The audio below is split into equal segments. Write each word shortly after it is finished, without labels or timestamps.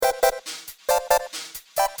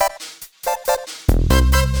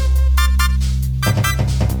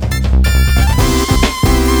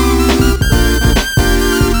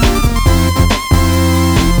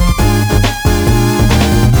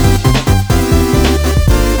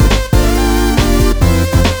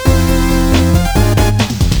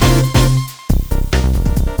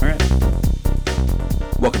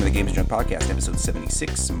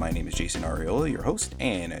76. My name is Jason Ariola, your host,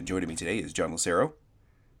 and joining me today is John Lucero.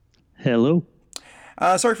 Hello.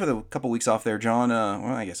 Sorry for the couple weeks off there, John. Well,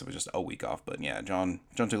 I guess it was just a week off, but yeah, John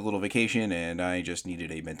took a little vacation, and I just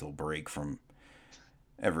needed a mental break from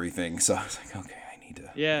everything. So I was like, okay,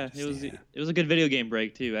 Yeah, it was a good video game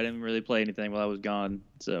break too. I didn't really play anything while I was gone,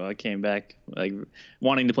 so I came back like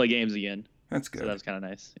wanting to play games again. That's good. So that was kind of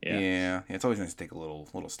nice. Yeah, it's always nice to take a little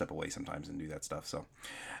step away sometimes and do that stuff. So,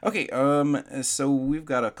 okay, so we've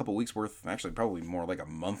got a couple weeks worth, actually probably more like a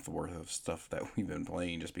month worth of stuff that we've been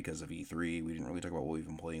playing just because of E3. We didn't really talk about what we've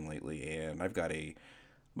been playing lately, and I've got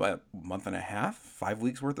about a month and a half, 5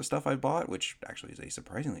 weeks worth of stuff I bought, which actually is a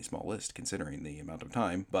surprisingly small list considering the amount of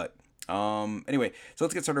time. But anyway, so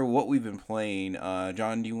let's get started with what we've been playing.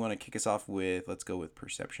 John, do you want to kick us off with? Let's go with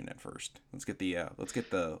Perception at first.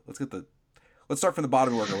 Let's start from the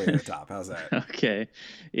bottom and work our way to the top. How's that? Okay.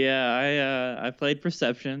 Yeah, I played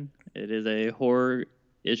Perception. It is a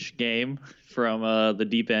horror-ish game from the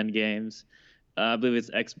Deep End Games. I believe it's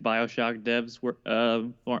ex-BioShock devs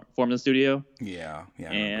formed the studio. Yeah.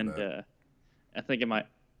 And I think it might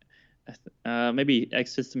maybe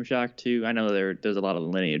ex-System Shock too. I know there's a lot of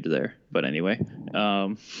lineage there, but anyway,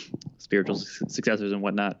 spiritual successors and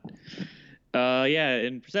whatnot. Yeah,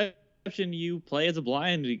 in Perception, you play as a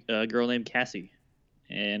blind girl named Cassie,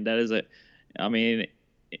 and that's a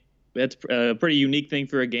pretty unique thing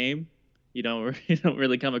for a game. You don't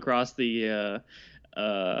really come across a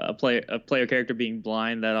player character being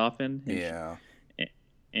blind that often. Yeah.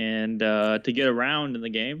 And to get around in the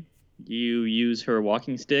game, you use her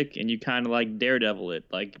walking stick, and you kind of like Daredevil it,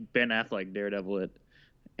 like Ben Affleck Daredevil it.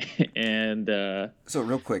 And so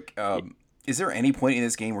real quick, is there any point in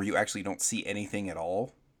this game where you actually don't see anything at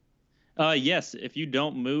all? Yes, if you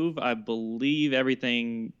don't move, I believe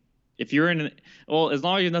everything. If you're as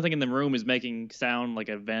long as nothing in the room is making sound like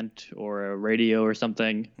a vent or a radio or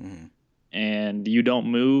something, and you don't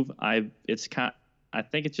move, I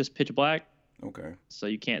think it's just pitch black. Okay. So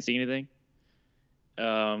you can't see anything.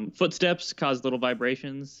 Footsteps cause little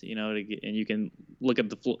vibrations, and you can look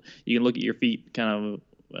at the floor. You can look at your feet, kind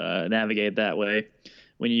of navigate that way.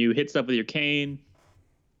 When you hit stuff with your cane,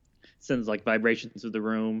 it sends like vibrations through the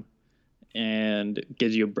room and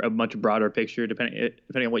gives you a much broader picture depending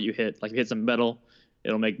on what you hit. Like if you hit some metal,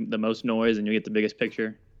 it'll make the most noise and you get the biggest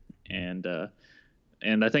picture. And I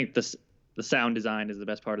think the sound design is the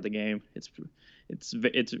best part of the game. It's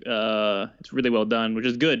really well done, which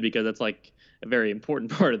is good because that's like a very important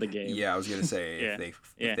part of the game. Yeah, I was gonna say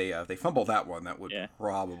if they fumble that one, that would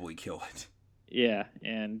probably kill it. Yeah,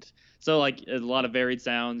 and so like a lot of varied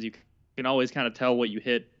sounds. You can always kind of tell what you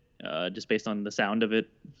hit just based on the sound of it.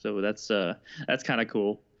 So that's kind of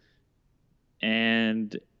cool.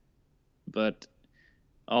 But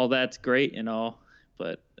all that's great and all,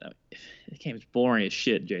 but the game's boring as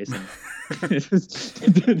shit, Jason.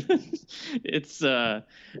 It's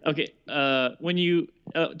okay. When you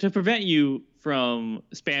to prevent you from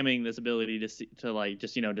spamming this ability to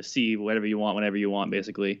see whatever you want whenever you want,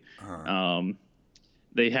 basically,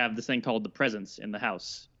 they have this thing called the presence in the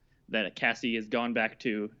house that Cassie has gone back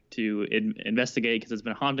to investigate because it's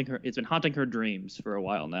been haunting her dreams for a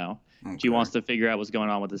while now. Okay. She wants to figure out what's going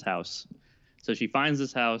on with this house. So she finds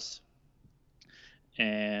this house,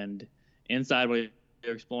 and inside while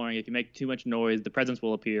you're exploring, if you make too much noise, the presence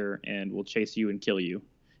will appear and will chase you and kill you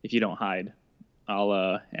if you don't hide. A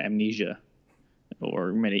la Amnesia,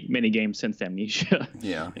 or many games since Amnesia.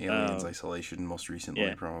 Yeah, Aliens Isolation most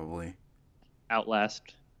recently, probably.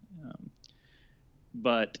 Outlast.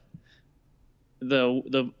 But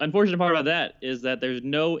the unfortunate part about that is that there's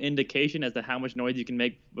no indication as to how much noise you can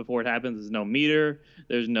make before it happens. There's no meter.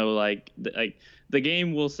 There's no the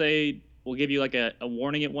game will give you like a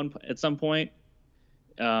warning at some point.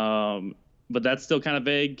 But that's still kind of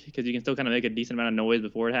vague because you can still kind of make a decent amount of noise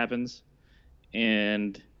before it happens,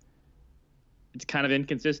 and it's kind of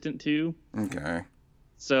inconsistent too. Okay.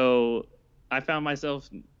 So I found myself,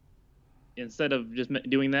 instead of just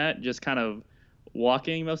doing that, just kind of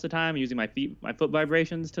walking most of the time, using my foot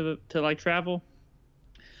vibrations to like travel.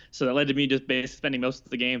 So that led to me just spending most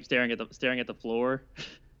of the game staring at the floor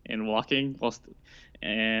and walking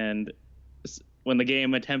and when the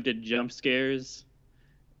game attempted jump scares,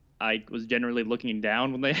 I was generally looking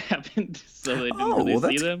down when they happened, so they didn't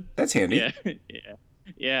really see them. That's handy.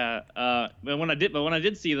 Yeah. But when I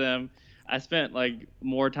did see them, I spent like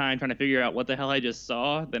more time trying to figure out what the hell I just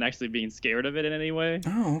saw than actually being scared of it in any way.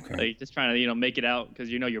 Oh, okay. Like just trying to make it out because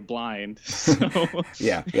you're blind. So.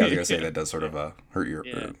 yeah. I was gonna say that does sort of hurt your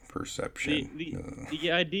perception.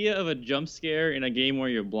 The idea of a jump scare in a game where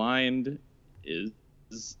you're blind is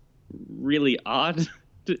really odd.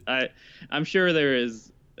 I'm sure there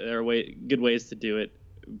are good ways to do it,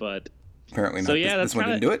 but Apparently so not. yeah, This that's one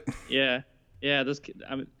kind didn't of do it. yeah, yeah. This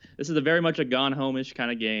is a very much a Gone Home-ish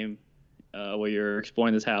kind of game, where you're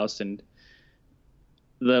exploring this house, and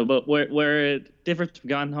but where it differs from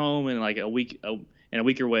Gone Home in like in a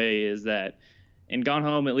weaker way is that in Gone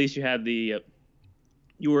Home at least you had you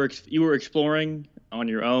were exploring on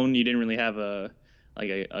your own. You didn't really have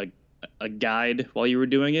like a guide while you were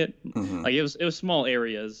doing it. Mm-hmm. Like it was small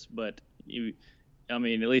areas, but I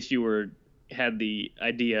mean, at least you had the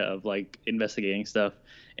idea of like investigating stuff.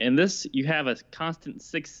 And this, you have a constant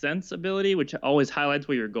sixth sense ability, which always highlights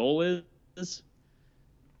where your goal is.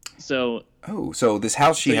 So So this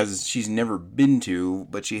house so she's never been to,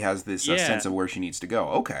 but she has this yeah, sense of where she needs to go.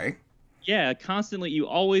 Okay. yeah, constantly you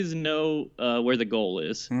always know where the goal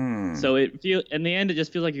is. Hmm. So in the end it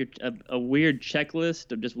just feels like you're a weird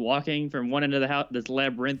checklist of just walking from one end of the house, this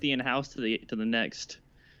labyrinthian house, to the next,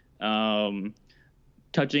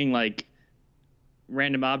 touching like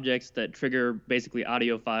random objects that trigger basically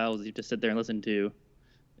audio files you have to sit there and listen to.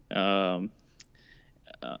 Um,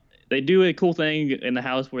 they do a cool thing in the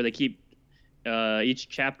house where they keep each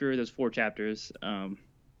chapter. There's 4 chapters.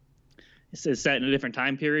 It's set in a different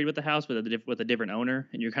time period with the house with a different owner,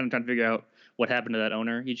 and you're kind of trying to figure out what happened to that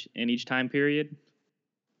owner each time period.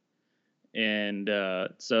 And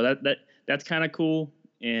so that's kind of cool.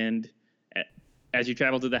 And as you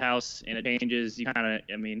travel through the house and it changes, you kind of,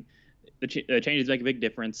 I mean, the changes make a big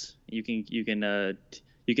difference. You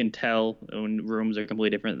can tell when rooms are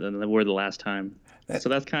completely different than they were the last time. So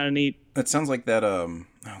that's kind of neat. That sounds like that. Oh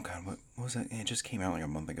God, what was that? It just came out like a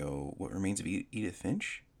month ago. What Remains of Edith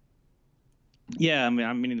Finch? Yeah, I mean,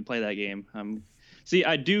 I'm meaning to play that game. See,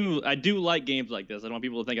 I do like games like this. I don't want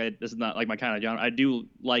people to think this is not like my kind of genre. I do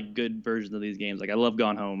like good versions of these games. Like I love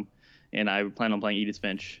Gone Home, and I plan on playing Edith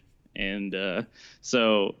Finch, and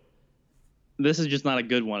so this is just not a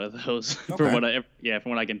good one of those. Okay. from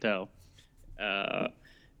what I can tell.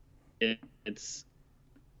 It's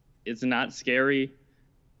not scary.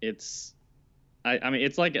 I mean,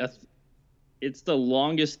 it's like it's the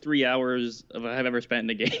longest 3 hours I've ever spent in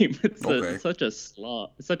a game. It's such a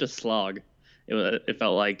slog. It's such a slog. It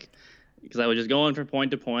felt like, because I was just going from point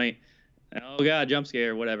to point. Oh God, jump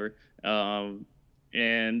scare, whatever. And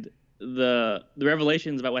the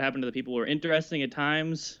revelations about what happened to the people were interesting at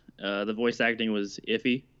times. The voice acting was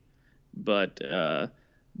iffy, but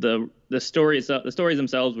the stories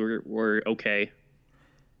themselves were okay.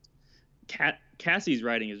 Cassie's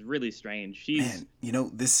writing is really strange. Man,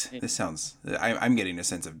 this sounds. I'm getting a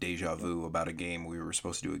sense of deja vu about a game we were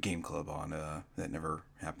supposed to do a game club on that never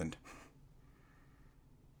happened.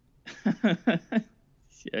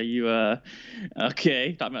 Yeah, you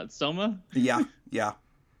okay? Talking about Soma? Yeah. Yeah.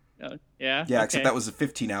 Yeah, okay. Except that was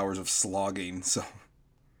 15 hours of slogging. So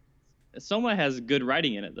Soma has good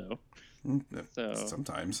writing in it, though. So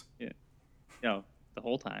sometimes. Yeah. No, the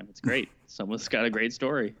whole time it's great. Soma's got a great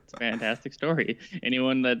story. It's a fantastic story.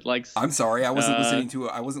 Anyone that likes. I'm sorry, I wasn't listening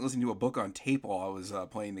to a book on tape while I was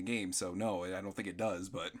playing the game. So no, I don't think it does.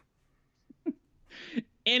 But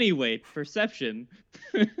anyway, Perception.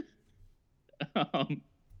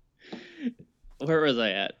 Where was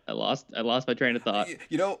I at? I lost my train of thought.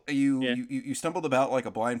 You stumbled about like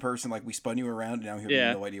a blind person. Like we spun you around, and now you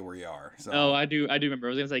have no idea where you are. So. Oh, I do remember.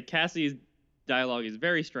 I was gonna say Cassie's dialogue is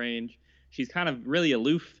very strange. She's kind of really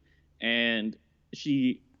aloof, and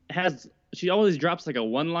she always drops like a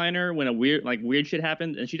one-liner when weird shit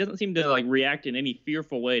happens, and she doesn't seem to like react in any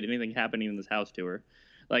fearful way to anything happening in this house to her.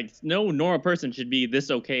 Like no normal person should be this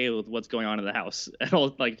okay with what's going on in the house at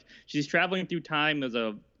all. Like she's traveling through time. There's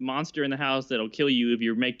a monster in the house that'll kill you if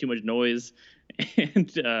you make too much noise, and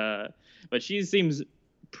but she seems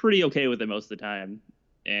pretty okay with it most of the time.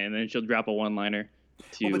 And then she'll drop a one-liner.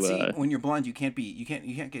 But see, when you're blind, you can't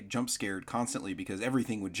get jump scared constantly because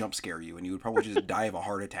everything would jump scare you, and you would probably just die of a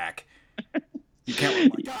heart attack. You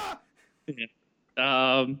can't like ah.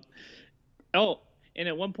 Yeah. Oh, and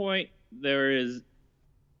at one point there is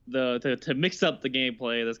to mix up the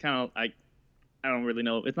gameplay. There's kind of I don't really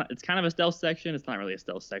know. It's kind of a stealth section. It's not really a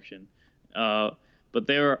stealth section. But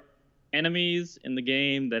there are enemies in the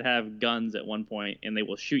game that have guns at one point, and they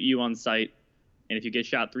will shoot you on sight. And if you get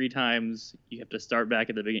shot 3 times, you have to start back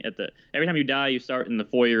at the beginning. Every time you die, you start in the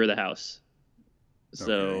foyer of the house.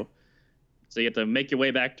 So you have to make your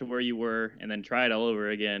way back to where you were and then try it all over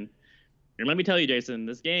again. And let me tell you, Jason,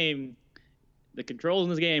 the controls in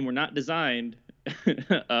this game were not designed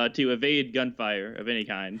to evade gunfire of any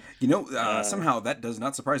kind. Somehow that does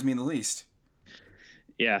not surprise me in the least.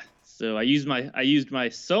 Yeah. So I used my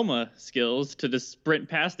Soma skills to just sprint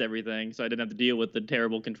past everything, so I didn't have to deal with the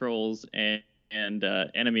terrible controls. And and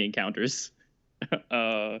enemy encounters,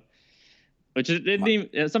 uh, which it didn't My,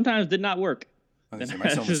 even, sometimes did not work. I was And gonna say,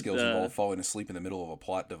 my Soma just, skills involve falling asleep in the middle of a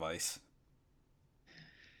plot device.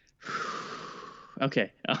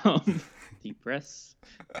 okay. Deep breaths.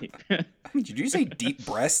 Deep Did you say deep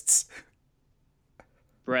breasts?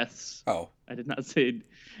 breaths. Oh, I did not say.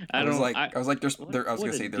 I was don't. like, I was like, I was what gonna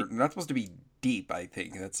a say they're deep, not supposed to be deep. I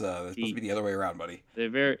think that's supposed to deep. be the other way around, buddy.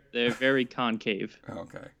 They're very concave.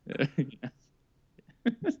 Okay.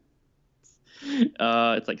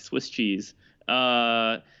 It's like Swiss cheese.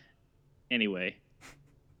 Anyway,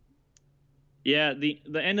 yeah, the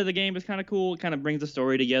end of the game is kind of cool. It kind of brings the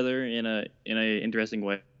story together in a interesting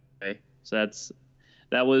way. So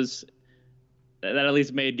that was that at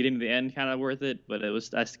least made getting to the end kind of worth it. But it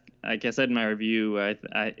was, like I said in my review,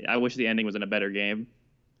 I wish the ending was in a better game,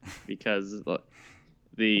 because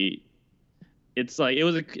the it's like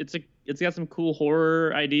it's got some cool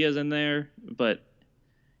horror ideas in there, but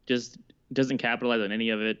just doesn't capitalize on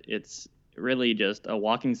any of it. It's really just a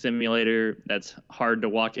walking simulator that's hard to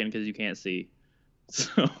walk in because you can't see.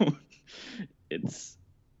 So it's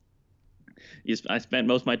I spent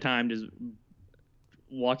most of my time just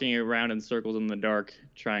walking around in circles in the dark,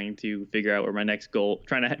 trying to figure out where my next goal,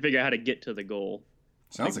 trying to figure out how to get to the goal.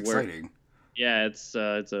 Sounds Like exciting. Yeah, it's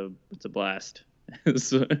a blast.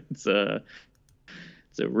 it's a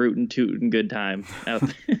rootin' tootin' good time out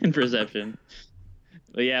in Perception.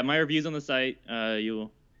 But yeah, my reviews on the site,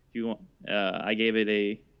 you want, I gave it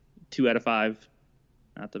a 2 out of 5.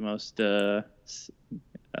 Not the most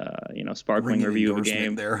sparkling Ringing review of a endorsement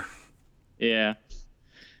game there. Yeah.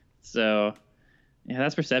 So yeah,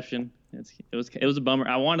 that's Perception. It was a bummer.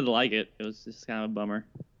 I wanted to like it. It was just kind of a bummer.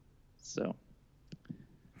 So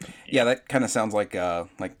Yeah, that kind of sounds like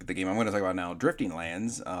the game I'm going to talk about now, Drifting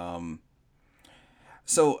Lands.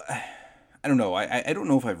 So I don't know. I don't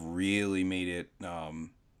know if I've really made it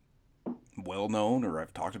well known, or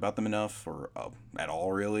I've talked about them enough, or at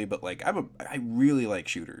all really. But like I really like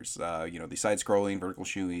shooters. The side scrolling, vertical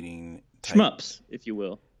shooting type. Shmups, if you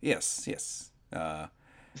will. Yes. I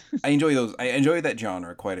enjoy those. I enjoy that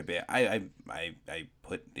genre quite a bit. I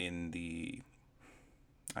put in the,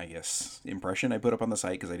 I guess, impression I put up on the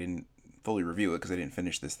site, because I didn't fully review it because I didn't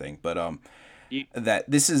finish this thing. But that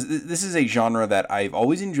this is a genre that I've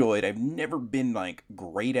always enjoyed. I've never been like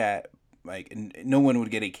great at. Like, no one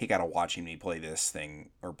would get a kick out of watching me play this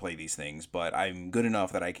thing or play these things, but I'm good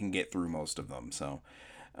enough that I can get through most of them. So,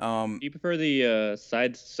 do you prefer the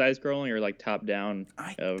side scrolling or like top down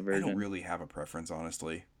version? I don't really have a preference,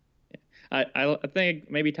 honestly. I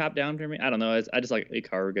think maybe top down for me. I don't know. I just like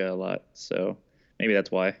Ikaruga a lot, so maybe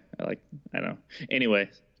that's why I don't know.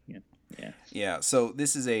 Anyway, yeah. Yeah. So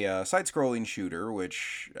this is a side-scrolling shooter,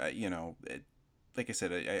 which like I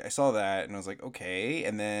said, I saw that and I was like, okay,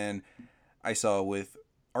 and then I saw with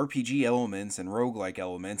RPG elements and roguelike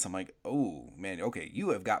elements, I'm like, oh man, okay, you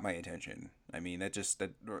have got my attention. I mean, that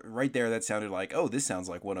right there, that sounded like, oh, this sounds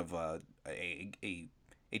like one of a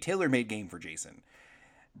tailor-made game for Jason.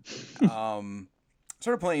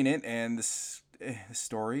 Started playing it, and the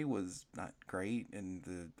story was not great,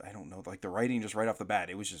 and I don't know, like the writing just right off the bat,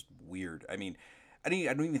 it was just weird. I mean, I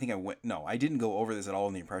don't even think I didn't go over this at all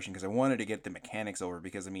in the impression, because I wanted to get the mechanics over,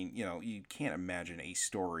 because I mean, you can't imagine a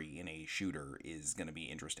story in a shooter is going to be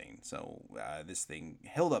interesting. So this thing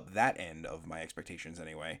held up that end of my expectations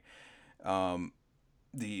anyway.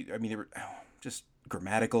 There were just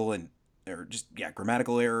grammatical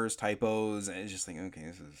errors, typos, and it's just like, okay,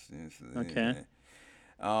 this is Okay.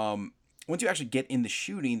 Once you actually get in the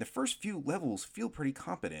shooting, the first few levels feel pretty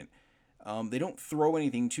competent. They don't throw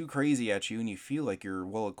anything too crazy at you, and you feel like you're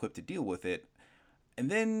well equipped to deal with it.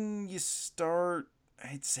 And then you start,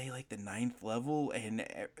 I'd say, like the 9th level, and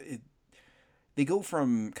they go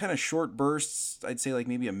from kind of short bursts, I'd say like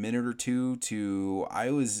maybe a minute or two, to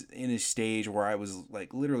I was in a stage where I was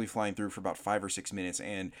like literally flying through for about 5 or 6 minutes,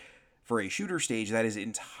 and for a shooter stage, that is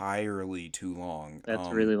entirely too long. That's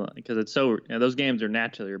really long, because it's so those games are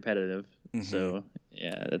naturally repetitive. Mm-hmm. So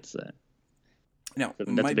yeah, that's now that's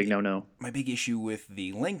a big no-no. My big issue with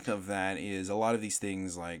the length of that is a lot of these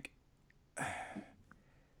things, like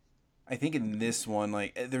I think in this one,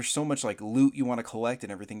 like there's so much like loot you want to collect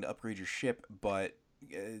and everything to upgrade your ship, but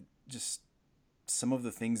just some of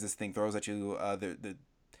the things this thing throws at you, the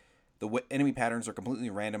enemy patterns are completely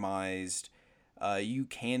randomized. You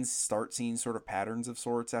can start seeing sort of patterns of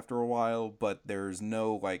sorts after a while, but there's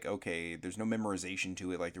no there's no memorization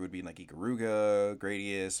to it like there would be in like Ikaruga,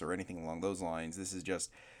 Gradius, or anything along those lines. This is just,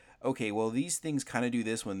 okay, well, these things kind of do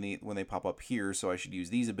this when they pop up here, so I should use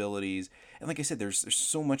these abilities. And like I said, there's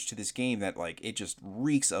so much to this game that like it just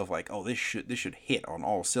reeks of like, oh, this should hit on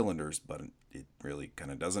all cylinders, but it really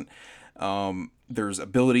kind of doesn't. There's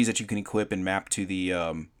abilities that you can equip and map to the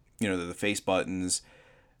the face buttons.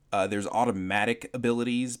 There's automatic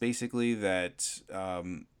abilities basically that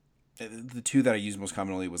the two that I use most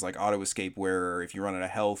commonly was like auto escape, where if you run out of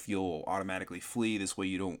health, you'll automatically flee. This way,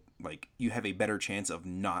 you don't you have a better chance of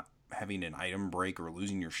not having an item break or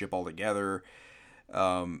losing your ship altogether.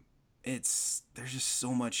 There's just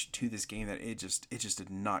so much to this game that it just did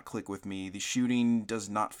not click with me. The shooting does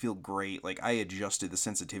not feel great. Like, I adjusted the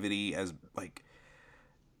sensitivity as like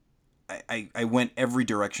I went every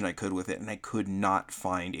direction I could with it, and I could not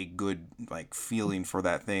find a good feeling for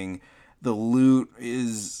that thing. The loot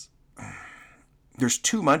is, there's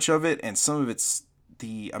too much of it, and some of it's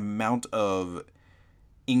the amount of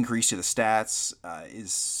increase to the stats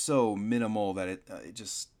is so minimal that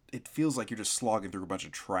it feels like you're just slogging through a bunch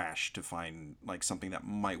of trash to find something that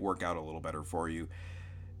might work out a little better for you.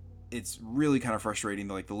 It's really kind of frustrating.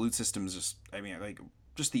 The loot system is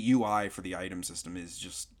just the UI for the item system is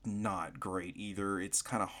just not great either. It's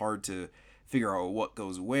kind of hard to figure out what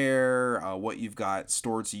goes where, what you've got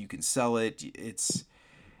stored so you can sell it. It's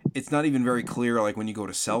not even very clear when you go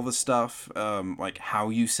to sell the stuff, how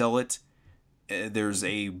you sell it. There's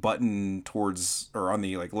a button on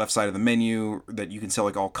the left side of the menu that you can sell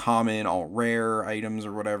all common, all rare items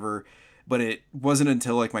or whatever. But it wasn't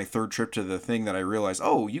until my third trip to the thing that I realized,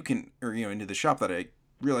 you can, or into the shop, that I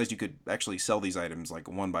realized you could actually sell these items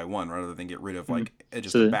one by one rather than get rid of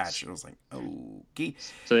just a batch. And I was like, okay.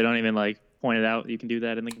 So they don't even point it out. You can do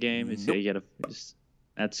that in the game. Nope. So you gotta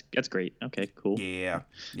that's great. Okay, cool. Yeah.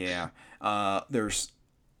 There's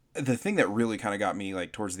the thing that really kind of got me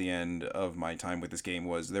towards the end of my time with this game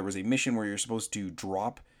was there was a mission where you're supposed to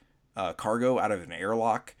drop cargo out of an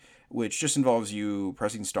airlock, which just involves you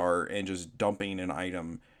pressing start and just dumping an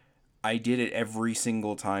item. I did it every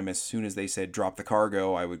single time. As soon as they said drop the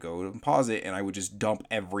cargo, I would go and pause it, and I would just dump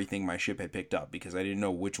everything my ship had picked up because I didn't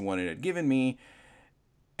know which one it had given me,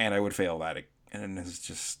 and I would fail that. And it's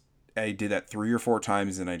just, I did that 3 or 4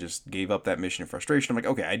 times, and I just gave up that mission in frustration. I'm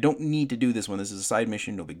like, okay, I don't need to do this one. This is a side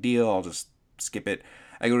mission, no big deal. I'll just skip it.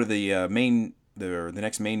 I go to the the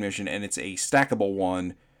next main mission, and it's a stackable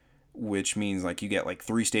one, which means you get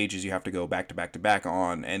 3 stages you have to go back to back to back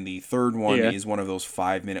on, and the third one is one of those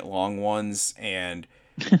 5-minute long ones, and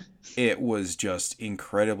it was just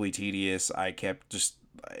incredibly tedious.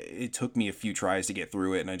 It took me a few tries to get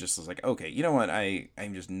through it, and I just was like, okay, you know what,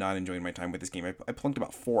 I'm just not enjoying my time with this game. I plunked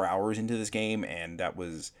about 4 hours into this game, and that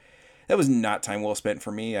was not time well spent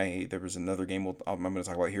for me. There was another game I'm going to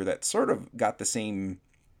talk about here that sort of got the same,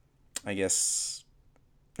 I guess,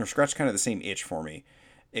 or scratched kind of the same itch for me,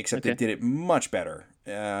 except it did it much better.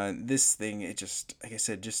 This thing, it just, like I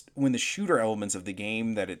said, just when the shooter elements of the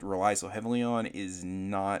game that it relies so heavily on is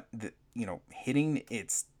not, hitting,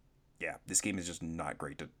 this game is just not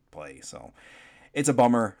great to play. So it's a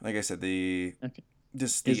bummer. Like I said, the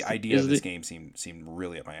idea of this game seemed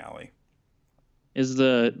really up my alley. Is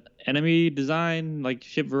the enemy design,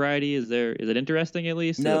 ship variety, is it interesting at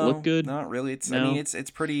least? No, does it look good? Not really. I mean, it's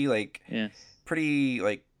pretty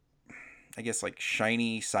pretty I guess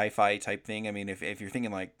shiny sci-fi type thing. I mean, if you're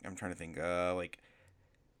thinking I'm trying to think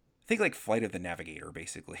think Flight of the Navigator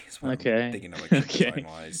basically is what I'm thinking of design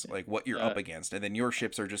wise, what you're up against, and then your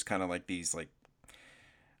ships are just kind of these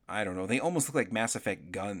I don't know, they almost look like Mass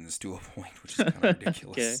Effect guns to a point, which is kind of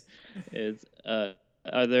ridiculous. It's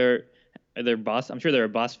are there boss? I'm sure there are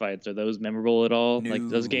boss fights. Are those memorable at all? No.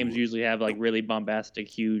 Those games usually have really bombastic,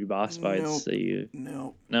 huge boss fights.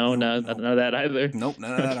 Nope. None of that either. Nope,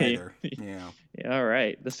 none of that either. Yeah. Yeah. All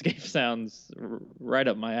right. This game sounds right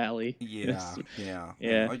up my alley. Yeah.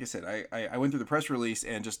 Yeah. Like I said, I went through the press release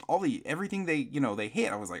and just everything they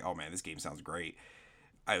hit. I was like, oh man, this game sounds great.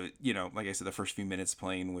 Like I said, the first few minutes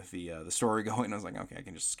playing with the story going, I was like, okay, I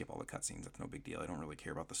can just skip all the cutscenes. That's no big deal. I don't really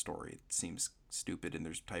care about the story. It seems stupid, and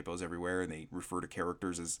there's typos everywhere, and they refer to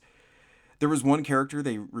characters as... There was one character,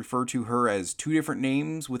 they referred to her as 2 different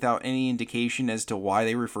names without any indication as to why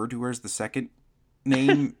they referred to her as the second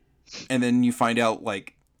name. And then you find out,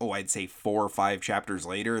 I'd say 4 or 5 chapters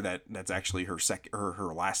later that's actually her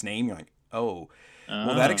her last name. You're like, oh,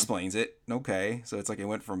 well, that explains it. Okay. So it's it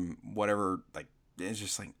went from whatever, it's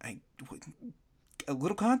just a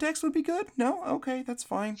little context would be good. No, okay, that's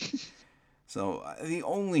fine. So the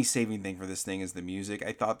only saving thing for this thing is the music.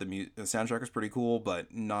 I thought the soundtrack was pretty cool,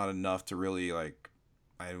 but not enough to really I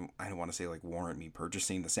don't want to say warrant me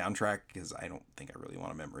purchasing the soundtrack, because I don't think I really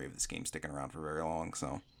want a memory of this game sticking around for very long.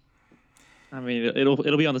 So I mean, it'll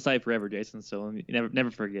be on the site forever, Jason. So you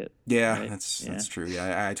never forget. Yeah, right? That's true.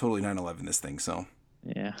 Yeah, I totally 9/11 this thing. So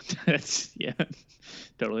Yeah, that's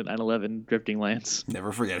totally 9/11 drifting lands.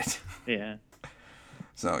 Never forget it. Yeah.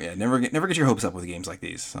 So yeah, never get your hopes up with games like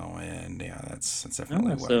these. So and yeah, that's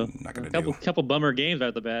definitely what So I'm not a gonna do. couple bummer games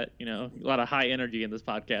out the bat. A lot of high energy in this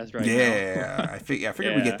podcast right now. Yeah, I figured we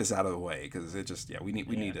Yeah. get this out of the way because it just we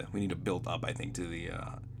need to build up. I think to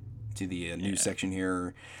the news section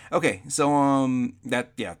here. Okay, so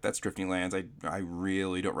that's Drifting Lands. I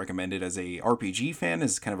really don't recommend it as a RPG fan,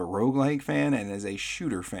 as kind of a roguelike fan, and as a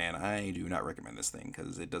shooter fan. I do not recommend this thing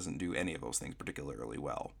because it doesn't do any of those things particularly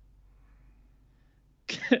well.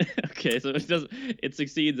 Okay, so it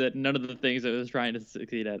succeeds at none of the things it was trying to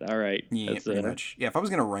succeed at. All right. Yeah, pretty much. Yeah, if I was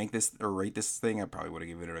gonna rank this or rate this thing, I probably would have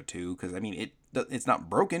given it a 2 because I mean it's not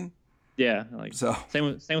broken. Yeah, like So same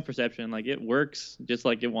with Perception. Like it works just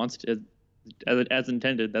like it wants to, as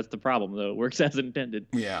intended. That's the problem though. It works as intended.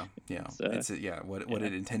 yeah, So, what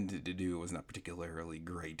it intended to do was not particularly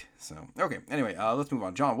great. So okay, anyway, let's move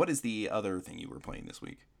on. John, what is the other thing you were playing this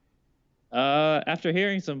week? After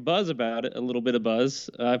hearing some buzz about it, a little bit of buzz,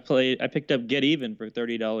 I picked up Get Even for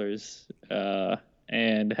 $30,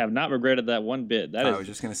 and have not regretted that one bit. I was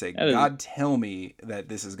just gonna say, God, tell me that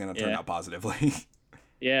this is gonna turn out positively.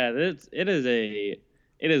 Yeah, it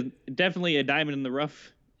is definitely a diamond in the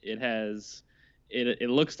rough. It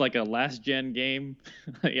looks like a last gen game.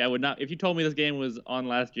 I would not, if you told me this game was on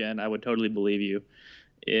last gen, I would totally believe you.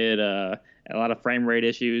 It a lot of frame rate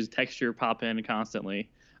issues, texture pop in constantly,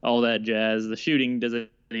 all that jazz. The shooting doesn't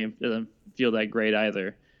feel that great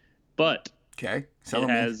either. But okay, it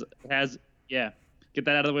has get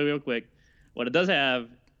that out of the way real quick. What it does have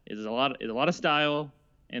is a lot of style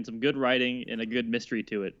and some good writing and a good mystery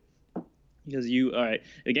to it. Because the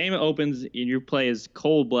game opens and you play as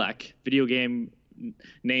Coal Black, video game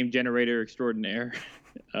name generator extraordinaire.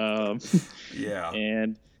 Yeah.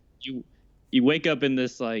 And you wake up in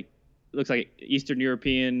this looks like Eastern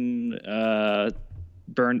European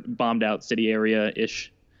bombed out city area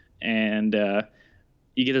ish, and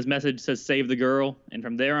you get this message that says save the girl, and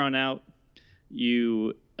from there on out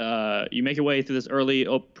you make your way through this early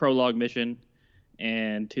prologue mission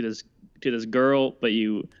and to this girl, but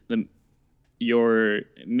your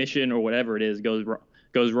mission or whatever it is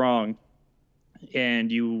goes wrong,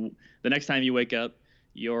 and the next time you wake up,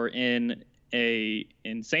 you're in a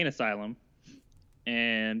insane asylum,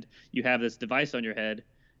 and you have this device on your head,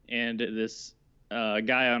 and this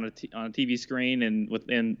guy on a TV screen and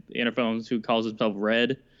within interphones who calls himself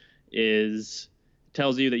Red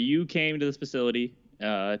tells you that you came to this facility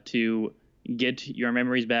to get your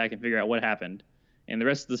memories back and figure out what happened. And the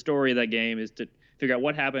rest of the story of that game is to figure out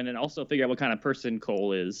what happened and also figure out what kind of person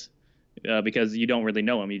Cole is, because you don't really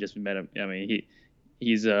know him. You just met him. I mean,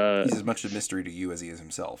 he's as much a mystery to you as he is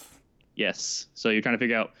himself. Yes. So you're trying to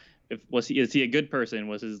figure out is he a good person?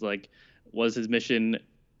 Was his mission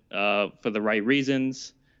for the right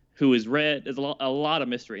reasons? Who is Red? There's a lot of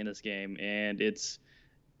mystery in this game, and it's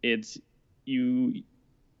you.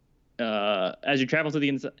 As you travel to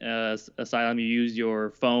the asylum, you use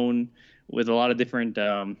your phone with a lot of different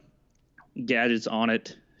gadgets on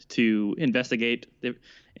it to investigate,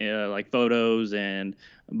 like photos and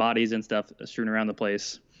bodies and stuff strewn around the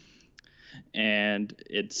place. And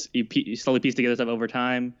you slowly piece together stuff over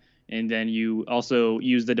time, and then you also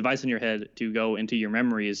use the device in your head to go into your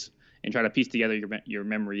memories and try to piece together your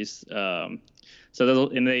memories. So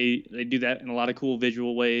they do that in a lot of cool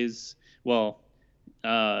visual ways. Well,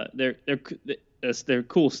 they're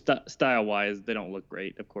cool style wise. They don't look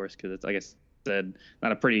great, of course, because it's, like I said,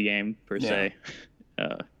 not a pretty game per se.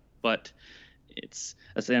 But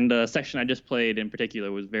the section I just played in particular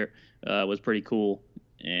was pretty cool,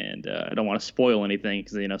 and I don't want to spoil anything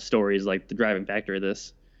because story is like the driving factor of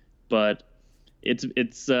this. But it's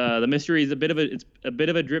the mystery is a bit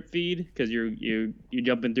of a drip feed because you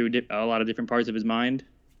jumping through a lot of different parts of his mind,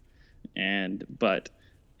 but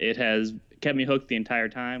it has kept me hooked the entire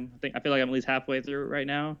time. I feel like I'm at least halfway through it right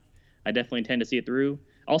now. I definitely intend to see it through.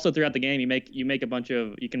 Also, throughout the game, you can make a bunch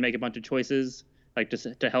of choices, like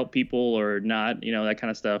to help people or not, that kind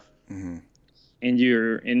of stuff. Mm-hmm. And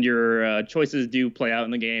your choices do play out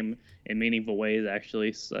in the game in meaningful ways. Actually,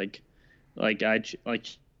 it's like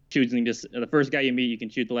choosing just the first guy you meet, you can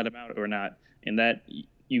choose to let him out or not, and that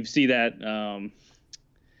you see that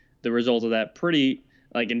the result of that pretty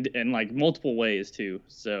in like multiple ways too.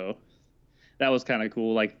 So that was kind of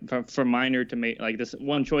cool. Like from minor to this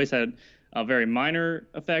one choice had a very minor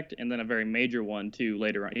effect and then a very major one too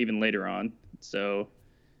even later on. So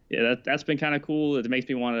yeah, that's been kind of cool. It makes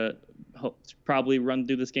me want to probably run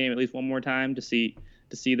through this game at least one more time to see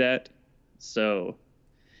that. So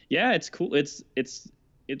yeah, it's cool. It's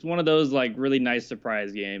it's one of those like really nice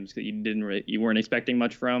surprise games that you weren't expecting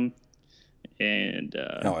much from, and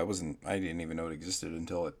No, I wasn't. I didn't even know it existed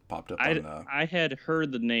until it popped up I on. I had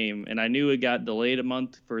heard the name and I knew it got delayed a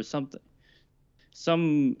month for some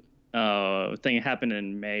thing happened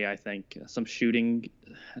in May, I think. Some shooting,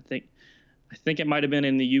 I think it might have been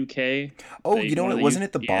in the UK. Oh, you know what? Wasn't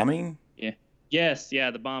it the Yeah, bombing? yeah. Yes,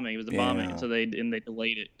 yeah, the bombing. It was the bombing. Yeah. So they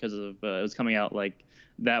delayed it because of it was coming out like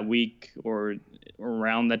that week or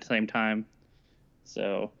around that same time.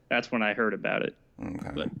 So that's when I heard about it.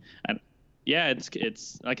 Okay. But I, yeah,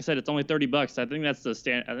 it's like I said, it's only $30. I think that's I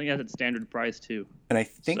think that's its standard price too. And I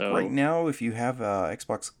think So right now, if you have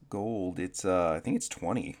Xbox Gold, it's I think it's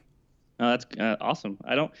 20. that's awesome.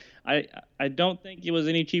 I don't think it was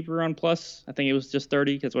any cheaper on Plus. I think it was just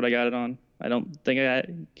 30. That's what I got it on. I don't think I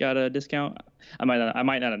got a discount. I might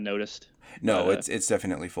not have noticed. No, But, it's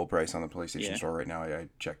definitely full price on the PlayStation yeah. Store right now. I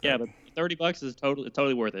checked Yeah, that. but $30 is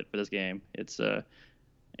totally worth it for this game. I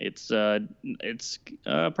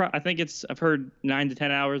think I've heard 9 to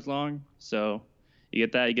 10 hours long. So you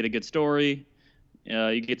get that, you get a good story.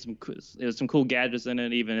 You get there's some cool gadgets in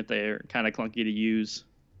it, even if they're kind of clunky to use.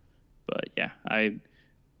 But yeah, I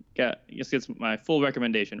guess it's my full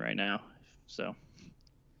recommendation right now. So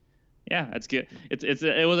yeah, that's good.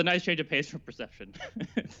 It was a nice change of pace from Perception.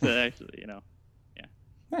 It's actually, yeah.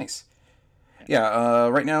 Nice. Yeah,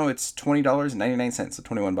 right now it's $20.99, so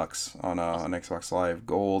 $21 on Xbox Live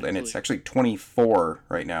Gold, and it's actually $24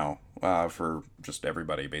 right now for just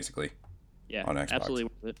everybody basically. Yeah, on Xbox. absolutely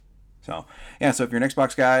worth it. So yeah, so if you're an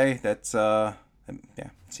Xbox guy, that's yeah,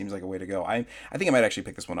 it seems like a way to go. I think I might actually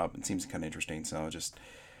pick this one up. It seems kind of interesting. So just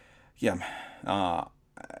yeah,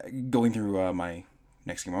 going through my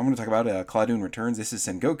next game, I'm going to talk about Cladoon Returns. This is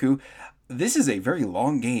Sengoku. This is a very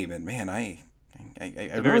long game, and man, I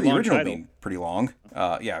remember the original being pretty long.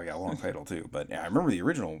 Yeah, long title too. But yeah, I remember the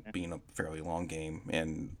original being a fairly long game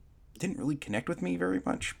and didn't really connect with me very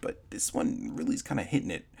much. But this one really is kind of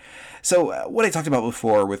hitting it. So what I talked about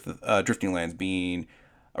before with Drifting Lands being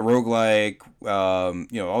a roguelike,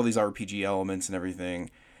 all these RPG elements and everything.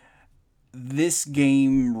 This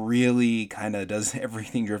game really kind of does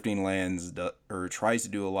everything Drifting Lands or tries to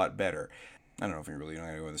do a lot better. I don't know if you really know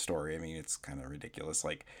how to go with the story. I mean, it's kind of ridiculous.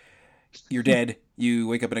 Like, you're dead. You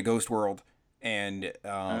wake up in a ghost world, and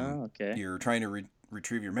you're trying to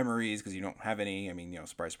retrieve your memories because you don't have any. I mean,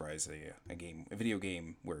 surprise, surprise, a video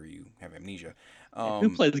game where you have amnesia.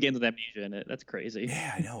 Who plays games with amnesia in it? That's crazy.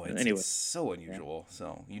 Yeah, I know. It's so unusual. Yeah.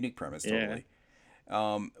 So unique premise, totally.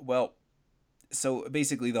 Well, so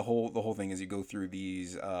basically the whole thing is you go through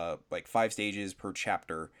these 5 stages per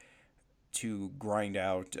chapter to grind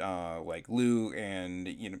out loot,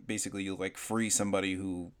 and basically you free somebody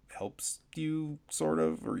who helps you sort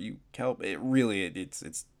of, or you help.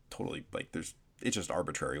 It's totally it's just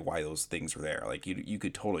arbitrary why those things are there. Like you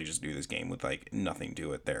could totally just do this game with nothing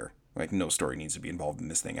to it there. No story needs to be involved in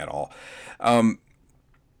this thing at all.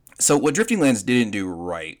 So what Drifting Lands didn't do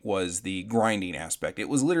right was the grinding aspect. It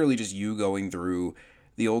was literally just you going through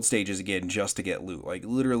the old stages again just to get loot.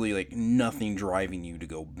 Literally nothing driving you to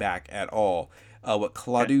go back at all. What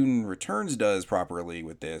Cladoon Returns does properly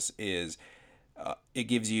with this is it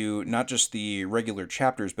gives you not just the regular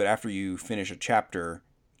chapters, but after you finish a chapter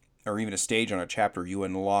or even a stage on a chapter, you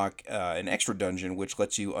unlock an extra dungeon, which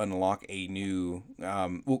lets you unlock a new,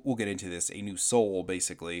 we'll get into this, a new soul,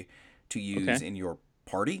 basically, to use in your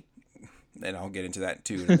party. And I'll get into that,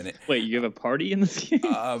 too, in a minute. Wait, you have a party in this game?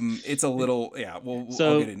 It's a little, yeah,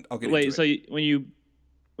 so, I'll get into it. When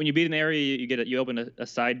you beat an area, you open a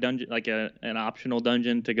side dungeon, an optional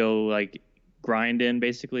dungeon to go, grind in,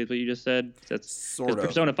 basically, is what you just said. That's sort of.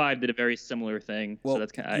 Persona 5 did a very similar thing, so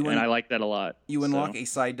that's and I like that a lot. You unlock a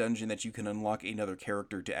side dungeon that you can unlock another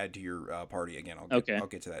character to add to your party. Again, I'll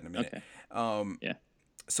get to that in a minute. Okay.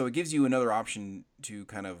 So it gives you another option to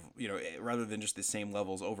kind of, rather than just the same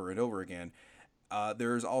levels over and over again.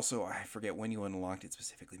 There's also, I forget when you unlocked it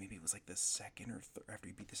specifically. Maybe it was the second or after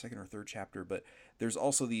you beat the second or third chapter. But there's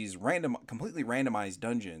also these completely randomized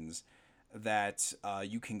dungeons that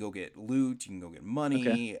you can go get loot, you can go get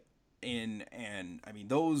money, and I mean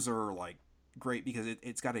those are great because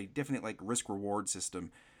it's got a definite risk reward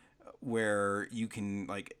system where you can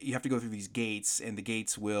you have to go through these gates, and the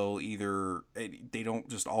gates will either they don't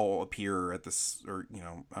just all appear at this or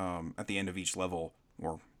at the end of each level,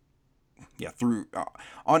 or through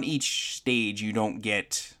on each stage you don't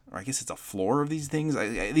get, or I guess it's a floor of these things.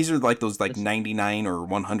 These are those 99 or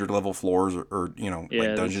 100 level floors or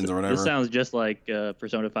dungeons or whatever. This sounds just like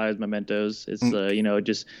Persona 5's Mementos. It's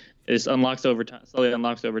it unlocks over time, slowly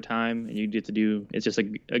unlocks over time, and you get to do. It's just a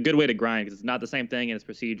good way to grind because it's not the same thing and it's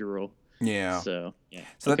procedural. Yeah. So yeah,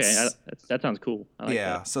 So okay, that's that sounds cool. I like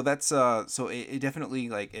yeah. that. So that's so it definitely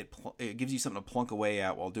like it gives you something to plunk away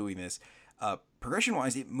at while doing this. Progression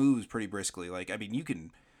wise, it moves pretty briskly. Like I mean, you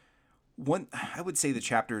can one. I would say the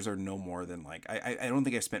chapters are no more than like I don't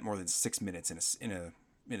think I've spent more than 6 minutes in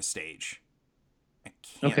a stage. I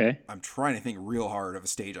can't. Okay, I'm trying to think real hard of a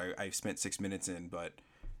stage I've spent 6 minutes in, but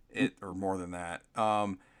it or more than that.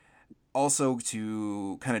 Also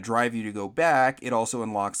to kind of drive you to go back, it also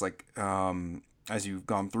unlocks like as you've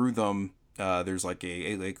gone through them. There's like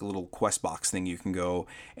a little quest box thing you can go,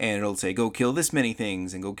 and it'll say go kill this many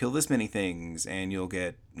things and go kill this many things, and you'll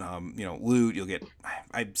get loot. You'll get.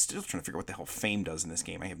 I'm still trying to figure out what the hell fame does in this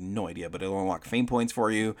game. I have no idea, but it'll unlock fame points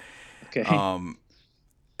for you. okay, Um,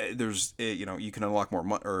 there's you can unlock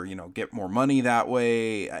more or get more money that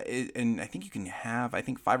way, and I think you can have I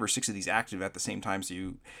think 5 or 6 of these active at the same time. So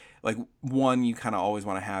you like one you kind of always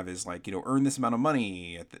want to have is like earn this amount of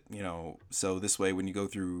money at the, so this way when you go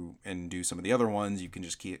through and do some of the other ones you can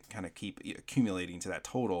just keep accumulating to that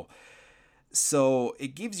total. So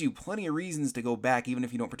it gives you plenty of reasons to go back even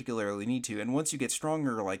if you don't particularly need to. And once you get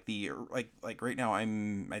stronger, like right now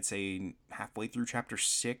I'd say halfway through chapter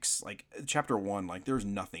 6. Like chapter 1, like there's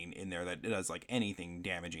nothing in there that does like anything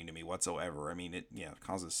damaging to me whatsoever. I mean it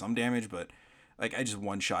causes some damage, but like I just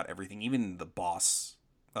one shot everything, even the boss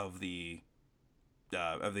of the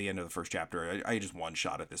end of the first chapter. I just one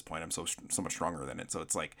shot at this point. I'm so much stronger than it. So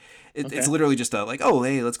it's like it's okay, literally just like, oh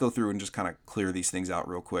hey, let's go through and just kind of clear these things out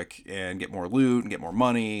real quick and get more loot and get more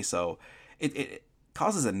money. So it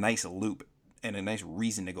causes a nice loop and a nice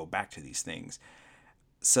reason to go back to these things.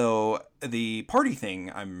 So the party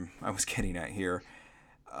thing I was getting at here,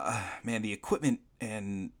 man, the equipment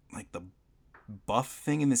and like the buff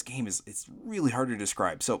thing in this game it's really hard to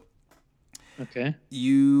describe. So okay,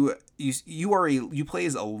 you play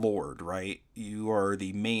as a lord, right? You are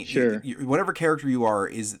the main. sure, Whatever character you are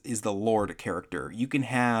is the lord character. You can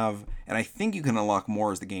have, and I think you can unlock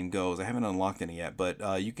more as the game goes. I haven't unlocked any yet,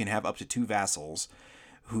 but you can have up to 2 vassals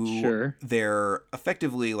who sure, they're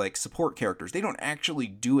effectively like support characters. They don't actually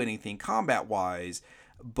do anything combat wise,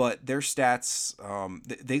 but their stats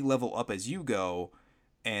they level up as you go,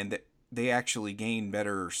 and they actually gain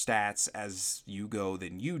better stats as you go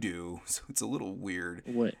than you do. So it's a little weird.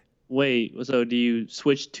 wait. So do you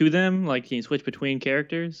switch to them? Like, can you switch between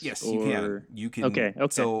characters? Yes, you can. Or You can. okay, okay,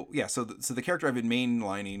 So yeah. So the character I've been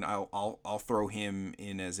mainlining, I'll throw him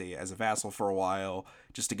in as a vassal for a while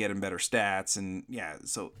just to get him better stats, and yeah.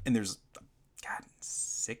 So and there's, God,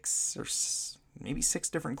 6 or maybe 6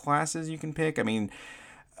 different classes you can pick. I mean,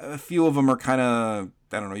 a few of them are kind of,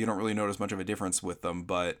 I don't know. You don't really notice much of a difference with them,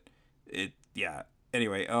 but yeah.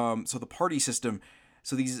 Anyway, so the party system.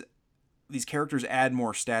 So these characters add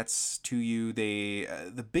more stats to you. They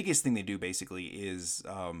the biggest thing they do basically is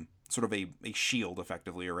sort of a shield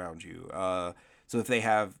effectively around you. So if they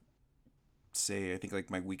have, say, I think like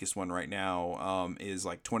my weakest one right now is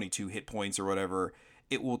like 22 hit points or whatever,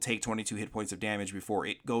 it will take 22 hit points of damage before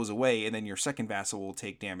it goes away, and then your second vassal will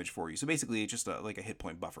take damage for you. So basically, it's just like a hit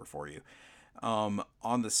point buffer for you.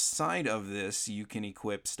 On the side of this, you can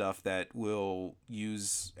equip stuff that will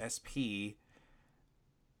use SP,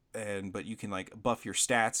 but you can like buff your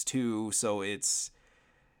stats too. So it's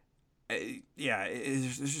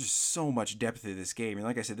there's just so much depth to this game. And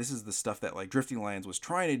like I said, this is the stuff that like Drifting Lands was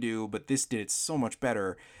trying to do, but this did it so much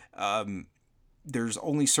better. There's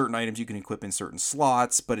only certain items you can equip in certain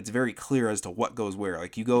slots, but it's very clear as to what goes where.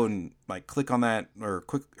 Like you go and like click on that or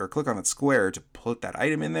click on that square to put that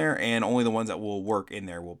item in there, and only the ones that will work in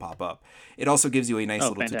there will pop up. It also gives you a nice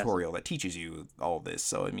little fantastic. tutorial that teaches you all this.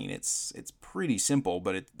 So I mean, it's pretty simple,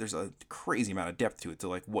 but there's a crazy amount of depth to it, to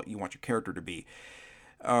like what you want your character to be.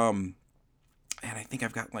 And I think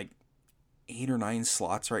I've got like 8 or 9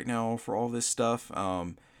 slots right now for all this stuff.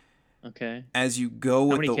 Okay. As you go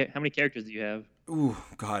How with how many characters do you have? Ooh,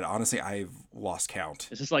 God, honestly, I've lost count.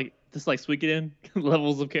 Is this like Suikoden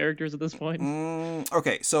levels of characters at this point?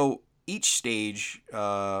 Okay, so each stage,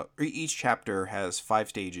 each chapter has 5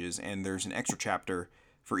 stages, and there's an extra chapter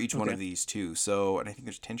for each one of these too. So, and I think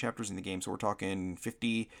there's 10 chapters in the game, so we're talking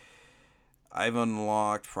 50. I've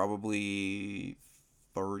unlocked probably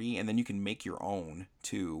 30, and then you can make your own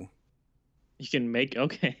too. You can make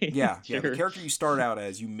Yeah, sure. yeah. The character you start out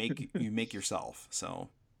as, you make yourself. So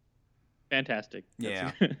Fantastic.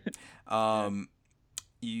 yeah.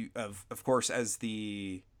 You of course as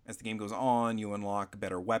the game goes on, you unlock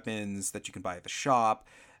better weapons that you can buy at the shop.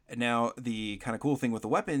 And now the kind of cool thing with the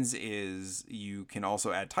weapons is you can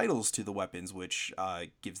also add titles to the weapons, which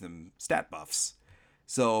gives them stat buffs.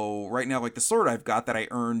 So right now, like the sword I've got that I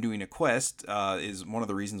earned doing a quest is one of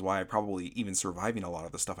the reasons why I'm probably even surviving a lot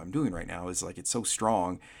of the stuff I'm doing right now. Is like it's so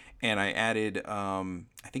strong, and I added I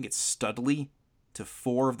think it's Studley to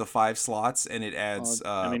 4 of the 5 slots, and it adds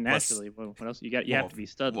I mean, plus naturally, what else you got? You well have to be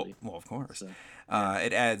Studley. well of course So yeah,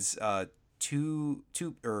 it adds 2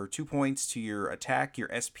 points to your attack, your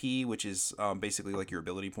SP, which is basically like your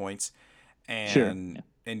ability points, sure.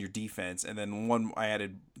 and your defense, and then one I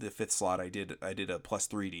added the 5th slot. I did a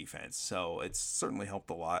 +3 defense, so it's certainly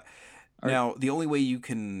helped a lot. Are, Now the only way you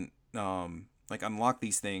can like unlock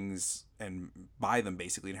these things and buy them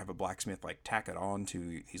basically and have a blacksmith like tack it on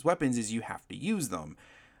to these weapons is you have to use them.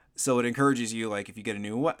 So it encourages you, like if you get a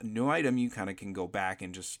new item, you kind of can go back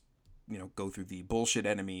and just go through the bullshit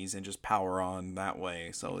enemies and just power on that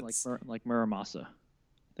way. So it's like Muramasa.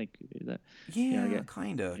 I think that. yeah,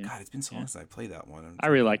 kind of. Yeah. God, it's been so long since I played that one. I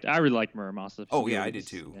really liked Muramasa. Oh yeah, I did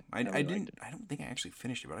too. Yeah, I really didn't. I don't think I actually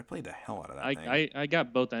finished it, but I played the hell out of that thing. I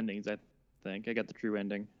got both endings. I think I got the true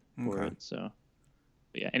ending for it. So,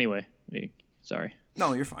 but yeah. Anyway, sorry.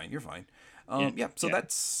 No, you're fine. You're fine. So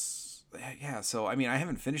that's So I mean, I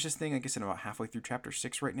haven't finished this thing. I guess I'm about halfway through chapter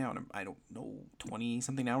 6 right now, and I don't know 20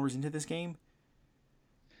 something hours into this game.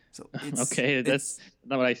 So it's okay. That's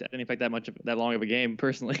not what I said. I didn't expect that long of a game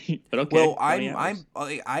personally, but okay. Well,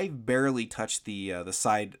 I've barely touched the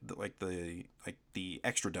side like the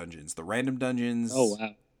extra dungeons, the random dungeons. Oh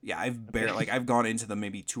wow. Yeah, I've gone into them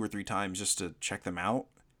maybe 2 or 3 times just to check them out.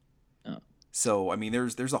 Oh. So I mean,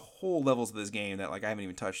 there's a whole levels of this game that like I haven't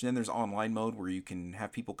even touched. And then there's online mode where you can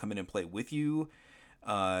have people come in and play with you.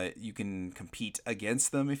 You can compete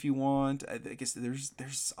against them if you want. I guess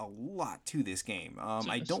there's a lot to this game.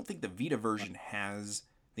 I don't think the Vita version has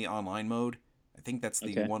the online mode. I think that's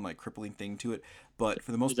the one like crippling thing to it. But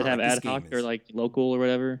for the most part, does it have ad hoc or like local or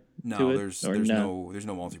whatever? No, there's no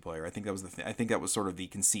multiplayer. I think that was I think that was sort of the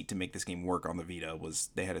conceit to make this game work on the Vita, was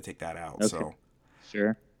they had to take that out. Okay. So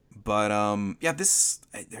sure. But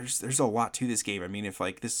there's a lot to this game. I mean, if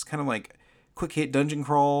like this is kind of like quick hit dungeon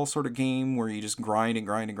crawl sort of game where you just grind and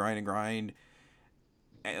grind and grind and grind.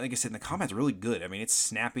 And like I said, the combat's really good. I mean, it's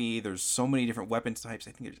snappy. There's so many different weapon types.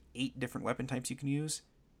 I think there's 8 different weapon types you can use.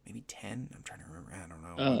 Maybe 10. I'm trying to remember. I don't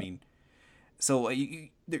know. I mean, so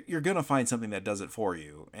you're gonna find something that does it for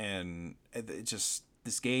you, and it just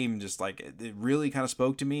this game just like it really kind of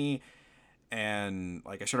spoke to me. And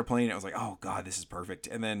like I started playing it, I was like, oh god, this is perfect.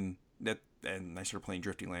 And then I started playing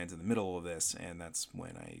Drifting Lands in the middle of this, and that's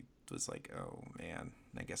when I was like, oh man,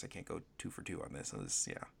 I guess I can't go 2 for 2 on this. So this,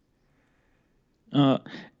 yeah.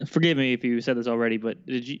 Forgive me if you said this already, but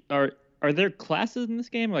are there classes in this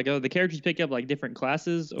game? Like, the characters pick up like different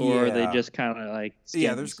classes, or are they just kind of like skins?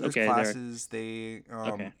 Yeah, there's classes. They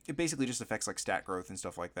it basically just affects like stat growth and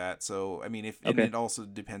stuff like that. So I mean, and it also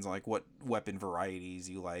depends on like what weapon varieties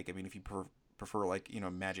you like. I mean, if you prefer like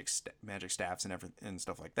magic staffs and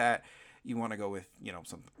stuff like that, you want to go with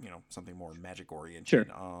something more magic oriented. Sure.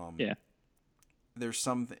 Yeah. There's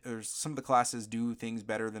some of the classes do things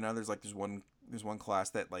better than others. Like there's one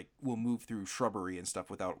class that like will move through shrubbery and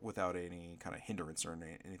stuff without any kind of hindrance or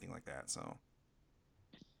anything like that. So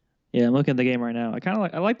yeah, I'm looking at the game right now.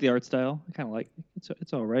 I like the art style. I kind of like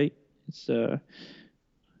it's all right. It's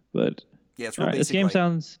but yeah, it's real basic. This game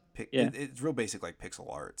sounds it's real basic like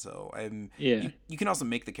pixel art. So you can also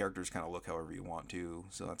make the characters kind of look however you want to.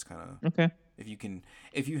 So that's kind of okay.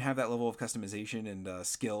 If you have that level of customization and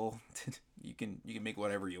skill, you can make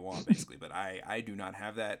whatever you want basically. But I do not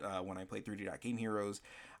have that. When I played 3D Game Heroes,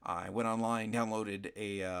 I went online, downloaded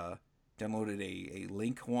a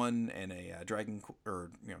Link one and a Dragon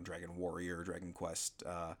Warrior, Dragon Quest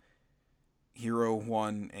Hero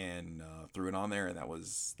one, and threw it on there, and that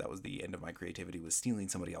was the end of my creativity, was stealing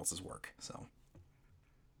somebody else's work. So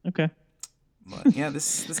okay. But yeah,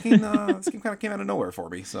 this game kind of came out of nowhere for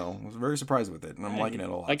me, so I was very surprised with it, and I'm liking it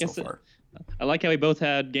a lot so far. I like how we both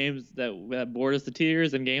had games that bored us to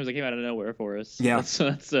tears and games that came out of nowhere for us. Yeah,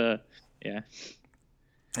 that's yeah.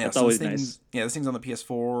 That's always nice. Yeah, this thing's on the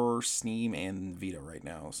PS4, Steam, and Vita right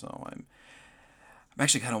now, so I'm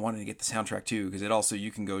actually kind of wanting to get the soundtrack too, because it also,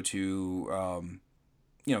 you can go to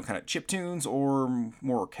kind of chiptunes or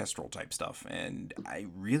more orchestral type stuff, and I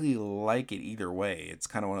really like it either way. It's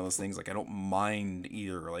kind of one of those things, like I don't mind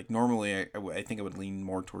either. Like normally I think I would lean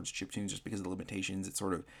more towards chiptunes just because of the limitations. It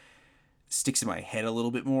sort of sticks in my head a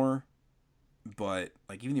little bit more, but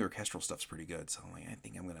like even the orchestral stuff's pretty good, so like I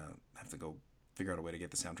think I'm gonna have to go figure out a way to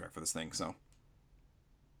get the soundtrack for this thing. So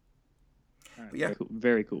right, yeah,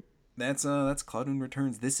 very cool. That's Claudune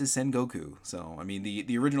Returns. This is Sengoku. So I mean,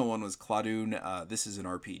 the original one was Claudune. This is an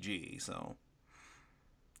RPG. So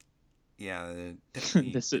yeah, this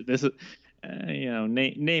is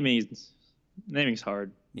naming's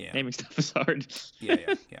hard. Yeah. Naming stuff is hard.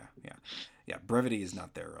 Yeah. Brevity is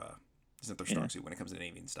not their strong suit when it comes to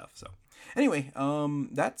naming stuff. So anyway,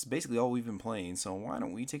 that's basically all we've been playing. So why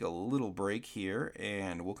don't we take a little break here,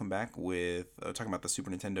 and we'll come back with talking about the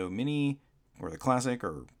Super Nintendo Mini or the Classic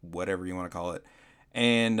or whatever you want to call it,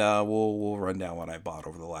 and we'll run down what I bought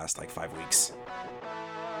over the last like 5 weeks.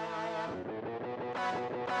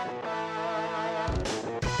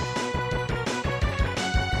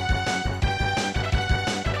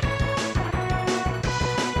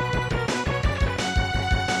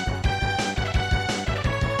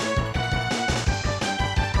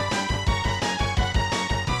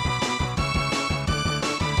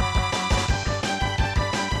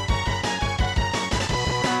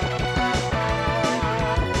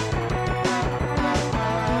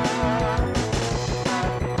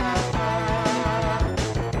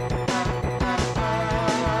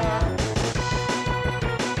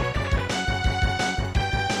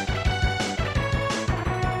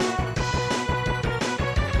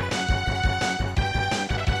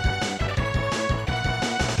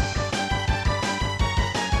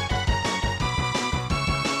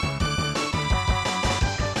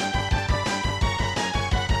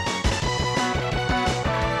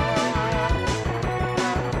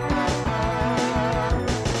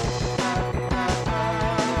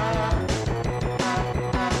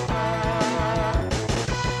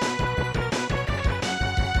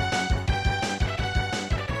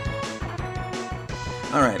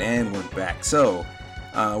 All right, and we're back. So,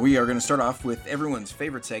 we are going to start off with everyone's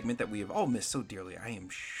favorite segment that we have all missed so dearly. I am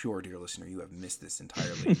sure, dear listener, you have missed this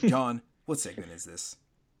entirely. John, what segment is this?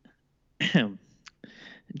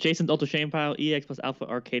 Jason's Ultra Shame Pile EX plus Alpha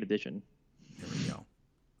Arcade Edition. There we go.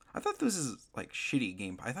 I thought this is like shitty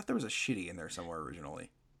game. I thought there was a shitty in there somewhere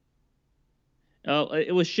originally. Oh,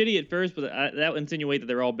 it was shitty at first, but that would insinuate that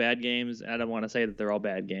they're all bad games. I don't want to say that they're all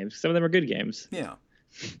bad games. Some of them are good games. Yeah.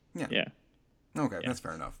 Okay, that's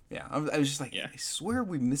fair enough. Yeah, I was just like, I swear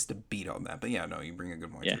we missed a beat on that. But yeah, no, you bring a good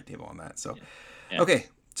point to the table on that. So, okay,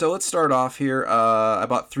 so let's start off here. I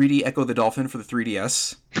bought 3D Echo the Dolphin for the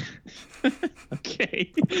 3DS.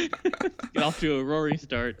 Okay. Get off to a roaring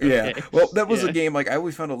start. Yeah. Okay. Well, that was a game, like, I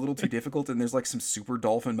always found a little too difficult, and there's, like, some super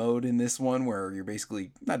dolphin mode in this one where you're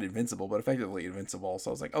basically, not invincible, but effectively invincible. So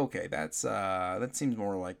I was like, okay, that seems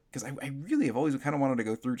more like, because I really have always kind of wanted to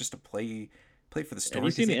go through just to play for the story. Have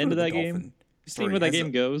you seen the end of that game? Seen where that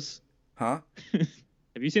game goes? Huh?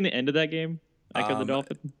 Have you seen the end of that game? Echo the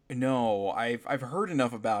Dolphin? No, I've heard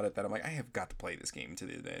enough about it that I'm like, I have got to play this game to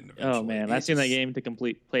the end. Eventually. Oh man, I've seen that game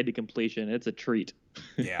played to completion. It's a treat.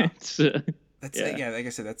 Yeah. Like I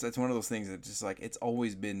said, that's one of those things that just like it's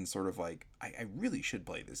always been sort of like I really should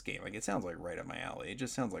play this game. Like it sounds like right up my alley. It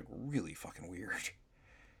just sounds like really fucking weird.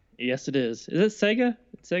 Yes, it is. Is it Sega?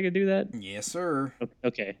 Did Sega do that? Yes, sir.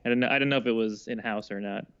 Okay, I didn't know if it was in house or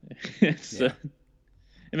not. It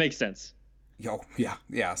makes sense. Yeah.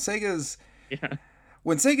 Sega's. Yeah.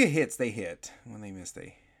 When Sega hits, they hit. When they miss,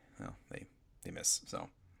 they miss. So.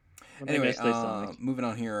 Anyway, moving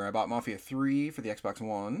on here. I bought Mafia 3 for the Xbox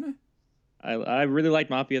One. I really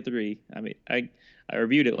liked Mafia 3. I mean, I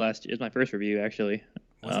reviewed it last year. It's my first review, actually.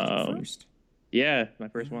 Was it your first? Yeah, my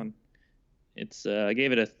first one. It's I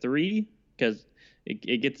gave it a 3 because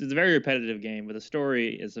it's a very repetitive game, but the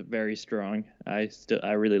story is very strong. I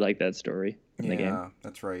really like that story in the game. Yeah,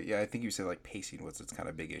 that's right. Yeah, I think you said like pacing was its kind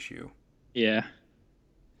of big issue. Yeah.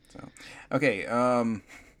 So, okay.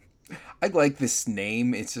 I like this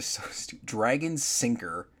name. It's just so stupid. Dragon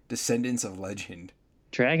Sinker, Descendants of Legend.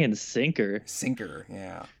 Dragon Sinker. Sinker,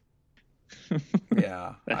 yeah.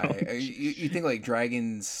 Yeah. You think like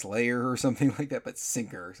Dragon Slayer or something like that, but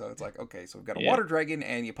Sinker. So it's like, okay, so we've got a water dragon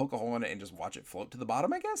and you poke a hole in it and just watch it float to the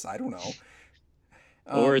bottom, I guess? I don't know.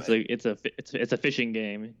 Or it's a fishing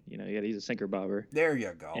game. You know, you got to use a sinker bobber. There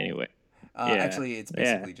you go. Anyway. Actually, it's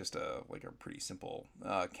basically just a pretty simple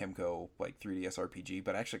Kemco like 3DS RPG,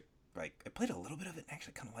 but actually like I played a little bit of it and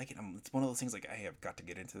actually kind of like it. It's one of those things like I have got to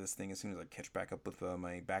get into this thing as soon as I catch back up with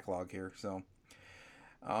my backlog here. So,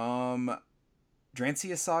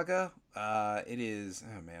 Drancia Saga. It is.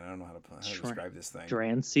 Oh man, I don't know how to describe this thing.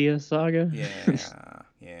 Drancia Saga.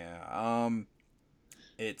 Yeah.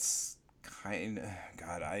 It's kind.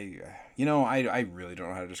 God, I really don't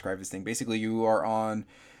know how to describe this thing. Basically, you are on.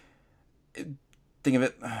 Think of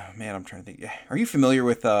it. Oh, man, I'm trying to think. Are you familiar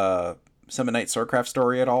with Summon Night Swordcraft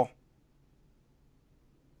story at all?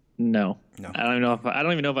 No. I don't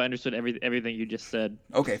even know if I understood everything you just said.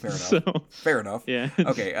 Okay, fair enough. Fair enough. Yeah.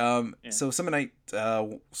 Okay. So Summon Night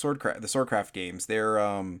Swordcraft, the Swordcraft games, they're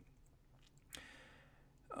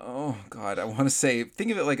Oh God, I want to say, think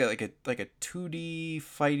of it like a 2D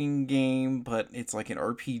fighting game, but it's like an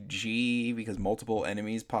RPG because multiple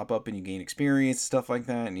enemies pop up and you gain experience, stuff like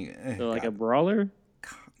that. And So like a God, brawler?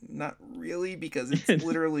 not really because it's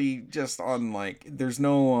literally just on like there's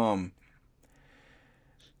no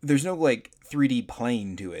like 3D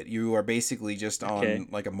plane to it. You are basically just Okay. on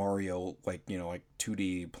like a Mario like like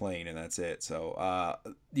 2D plane and that's it. So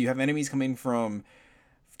you have enemies coming from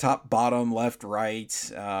top, bottom, left,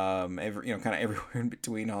 right, every kind of everywhere in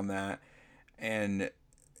between on that, and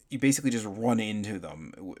you basically just run into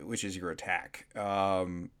them, which is your attack.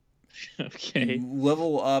 You Okay.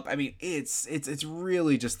 level up. I mean, it's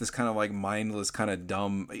really just this kind of like mindless, kind of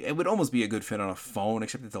dumb. It would almost be a good fit on a phone,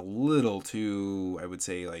 except it's a little too, I would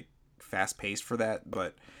say, like fast paced for that.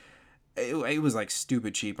 But it was like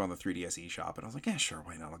stupid cheap on the 3DS eShop, and I was like, yeah, sure,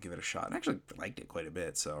 why not? I'll give it a shot. And I actually liked it quite a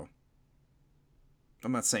bit, so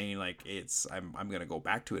I'm not saying like I'm gonna go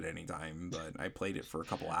back to it anytime, but I played it for a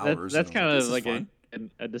couple hours and That's I was like, kind this of is like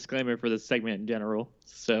fun. a disclaimer for this segment in general,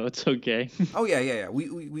 so it's okay. Oh yeah, yeah, yeah.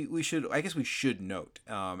 We should, I guess we should note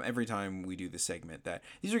every time we do this segment that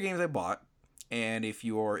these are games I bought. And if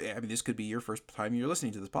you're, I mean, this could be your first time you're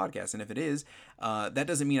listening to this podcast, and if it is, that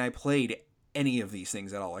doesn't mean I played any of these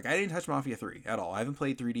things at all. Like I didn't touch Mafia 3 at all. I haven't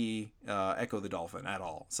played 3D Echo the Dolphin at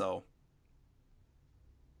all. So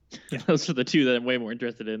Yeah, those are the two that I'm way more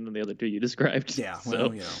interested in than the other two you described. yeah,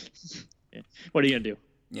 well, So, yeah. What are you gonna do?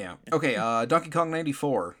 yeah. Okay, Donkey Kong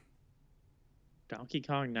 94. Donkey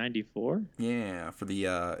Kong 94? Yeah, for the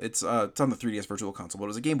it's on the 3DS Virtual Console, but it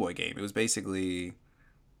was a Game Boy game. It was basically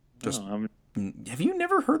just. Oh, Have you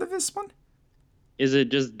never heard of this one? is it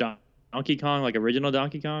just Donkey Kong, like original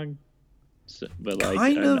Donkey Kong? So, but like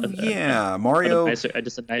Kind of, yeah. Mario, just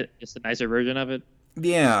a nicer version of it.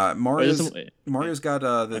 yeah. Or is Mario's this, Mario's got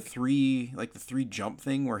the okay. three jump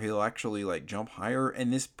thing where he'll actually like jump higher,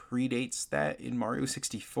 and this predates that in Mario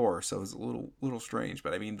 64, so it's a little strange.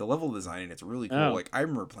 But I mean, the level design and it's really cool. Oh, Like I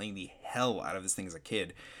remember playing the hell out of this thing as a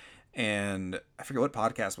kid, and I forget what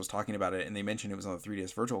podcast was talking about it, and they mentioned it was on the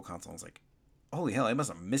 3DS Virtual Console. I was like, holy hell, I must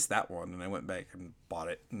have missed that one, and I went back and bought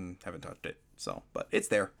it and haven't touched it. So, but it's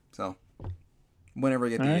there. So whenever I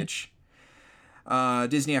get all the right. itch.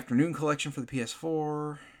 Disney Afternoon Collection for the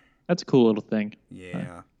PS4. That's a cool little thing.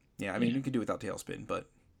 Yeah, yeah. I mean, Yeah. you could do without Tailspin, but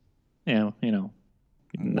Yeah, what are you not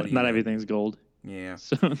gonna do? everything's gold. Yeah.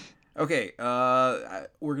 So, Okay.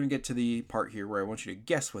 We're gonna get to the part here where I want you to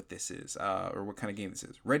guess what this is, or what kind of game this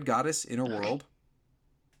is. Red Goddess Inner World.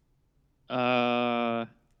 uh,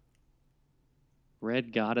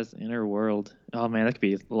 Red Goddess Inner World. Oh man, that could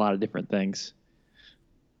be a lot of different things.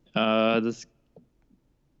 This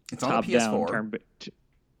It's on top the down PS4. turn.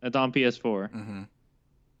 It's on PS4.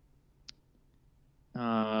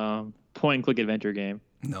 Mm-hmm. Point and click adventure game.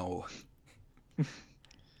 No.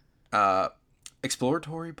 uh,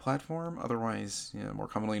 exploratory platform, otherwise, more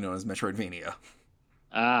commonly known as Metroidvania.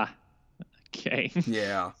 Ah, okay.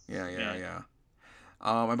 Yeah, yeah, yeah, yeah.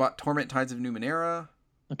 I bought Torment Tides of Numenera.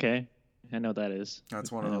 Okay, I know what that is.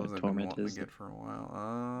 That's one I of know those what I've been Torment wanting to is. get for a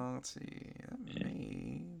while. Let's see. That Yeah.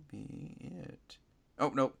 may be it.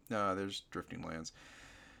 Oh, nope. There's Drifting Lands.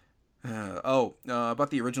 I bought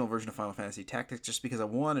the original version of Final Fantasy Tactics just because I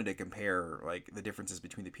wanted to compare like the differences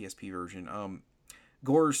between the PSP version.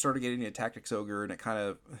 Gore started getting into Tactics Ogre,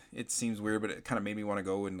 and it seems weird, but it kind of made me want to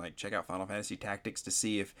go and like check out Final Fantasy Tactics to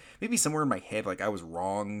see if maybe somewhere in my head like I was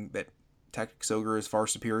wrong that Tactics Ogre is far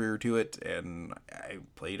superior to it, and I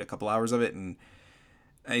played a couple hours of it, and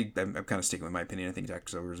I'm kind of sticking with my opinion. I think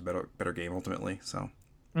Tactics Ogre is a better game ultimately. So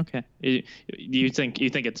Okay. You think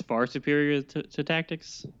it's far superior to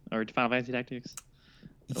Tactics or to Final Fantasy Tactics?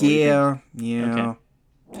 Or what do you think? yeah.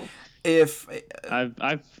 Okay. If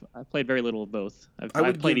I've played very little of both. I I've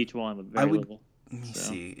would played give, each one, but I very would little. let me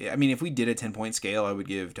So see. I mean, if we did a 10-point scale, I would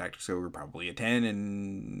give Tactics Ogre probably a 10,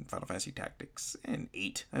 and Final Fantasy Tactics an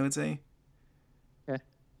 8. I would say. okay.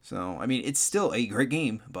 So I mean, it's still a great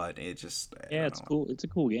game, but it just I Yeah, don't it's know. cool. It's a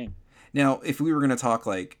cool game. Now, if we were gonna talk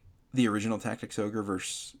like the original Tactics Ogre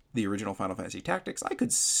versus the original Final Fantasy Tactics, I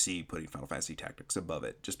could see putting Final Fantasy Tactics above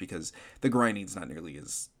it, just because the grinding's not nearly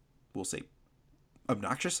as, we'll say,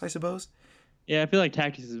 obnoxious, I suppose. Yeah, I feel like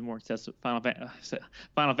Tactics is more accessible. Final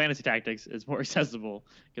Fantasy Tactics is more accessible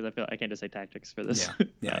because I can't just say Tactics for this.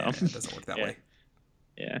 Yeah, it doesn't work that yeah, way.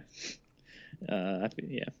 yeah.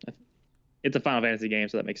 Yeah. It's a Final Fantasy game,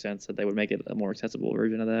 so that makes sense that they would make it a more accessible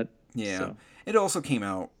version of that. Yeah. So, It also came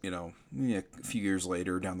out, a few years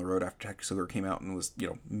later down the road after Tactics Ogre came out and was,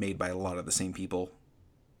 made by a lot of the same people.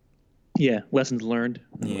 Yeah, lessons learned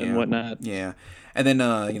and Yeah, whatnot. yeah. And then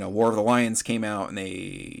War of the Lions came out, and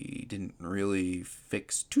they didn't really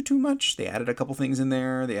fix too much. They added a couple things in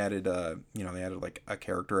there. They added they added like a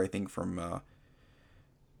character, I think, from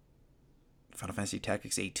Final Fantasy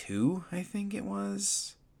Tactics A2, I think it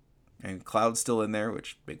was. And Cloud's still in there,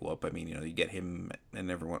 which big whoop. I mean, you get him, and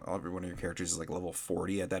every one of your characters is like level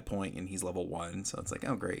 40 at that point, and he's level 1, so it's like,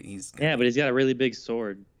 oh great, Yeah, but he's got a really big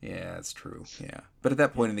sword. Yeah, that's true. Yeah, but at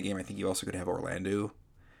that point in the game, I think you also could have Orlando,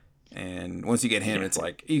 and once you get him, it's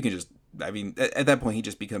like you can just. I mean, at that point, he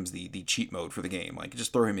just becomes the cheat mode for the game. Like,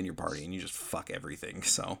 just throw him in your party, and you just fuck everything.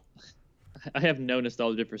 So. I have no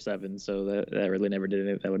nostalgia for 7, so that really never did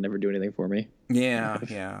it. That would never do anything for me. Yeah,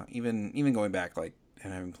 yeah. Even going back, like,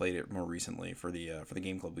 and having played it more recently for the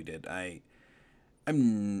game club we did, I'm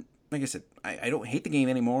like I said, I don't hate the game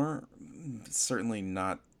anymore. Certainly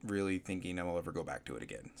not really thinking I will ever go back to it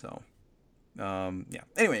again. So, yeah.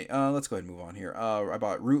 Anyway, let's go ahead and move on here. I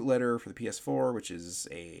bought Root Letter for the PS4, which is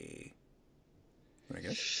a what I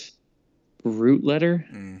guess Root Letter.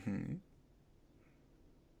 Mm-hmm.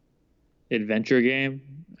 Adventure game.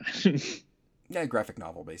 Yeah, graphic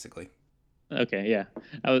novel basically. Okay, yeah,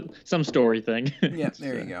 some story thing. Yeah,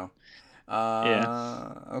 there you go.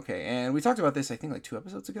 Yeah. Okay, and we talked about this, I think, like 2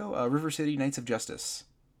 episodes ago. River City Knights of Justice.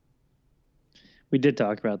 We did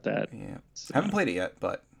talk about that. Yeah, haven't played it yet,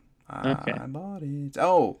 but okay. I bought it.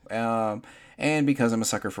 Oh, and because I'm a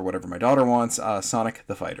sucker for whatever my daughter wants, Sonic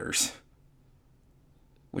the Fighters,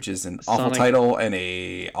 which is an awful title and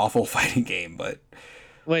a awful fighting game. But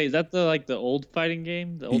wait, is that the old fighting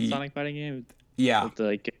game, the old Sonic fighting game? Yeah,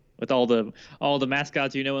 with all the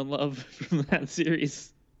mascots you know and love from that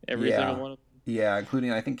series, every single one of them. Yeah,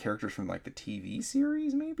 including I think characters from like the TV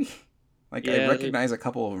series, maybe. Like I recognize a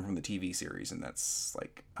couple of them from the TV series, and that's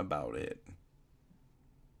like about it.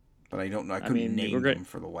 But I don't know. I couldn't name them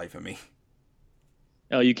for the life of me.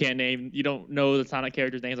 Oh, you can't name. You don't know the Sonic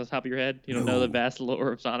characters' names off the top of your head. You don't know the vast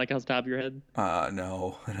lore of Sonic off the top of your head.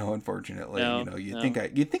 No. Unfortunately, you'd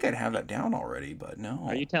think I'd have that down already, but no.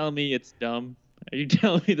 Are you telling me it's dumb? Are you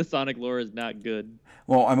telling me the Sonic lore is not good?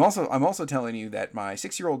 Well, I'm also telling you that my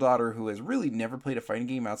 6-year-old daughter, who has really never played a fighting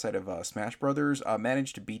game outside of Smash Brothers,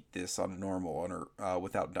 managed to beat this on normal on her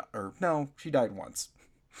no, she died once.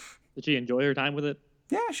 Did she enjoy her time with it?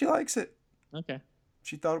 Yeah, she likes it. Okay.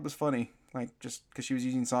 She thought it was funny, like just because she was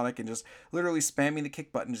using Sonic and just literally spamming the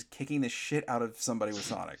kick button, just kicking the shit out of somebody with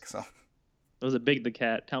Sonic. So. Was it Big the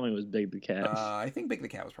Cat? Tell me it was Big the Cat. I think Big the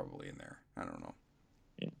Cat was probably in there. I don't know.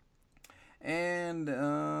 And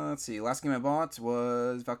let's see. Last game I bought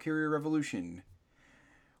was Valkyria Revolution,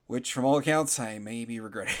 which, from all accounts, I may be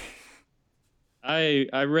regretting.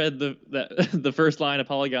 I read the first line of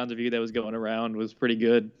Polygon's review that was going around was pretty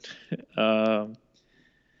good.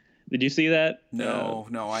 Did you see that? No.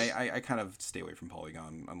 I kind of stay away from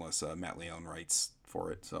Polygon unless Matt Leone writes for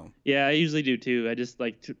it. So yeah, I usually do too. I just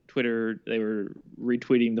like Twitter. They were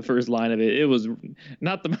retweeting the first line of it. It was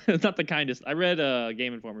not the kindest. I read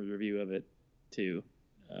Game Informer's review of it too,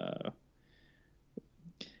 but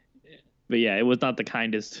yeah, it was not the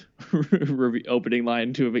kindest opening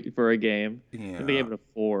line for a game. Yeah, they gave it a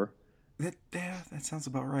 4. That sounds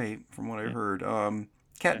about right from what I heard.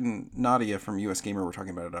 Kat and Nadia from US Gamer were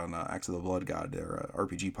talking about it on Axe of the Blood God, their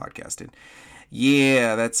RPG podcast, and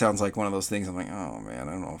yeah, that sounds like one of those things. I'm like, oh man,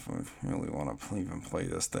 I don't know if I really want to even play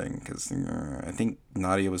this thing, because I think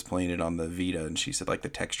Nadia was playing it on the Vita, and she said like the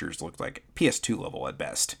textures looked like PS2 level at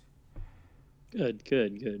best. Good.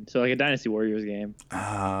 So like a Dynasty Warriors game.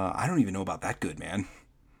 I don't even know about that good, man.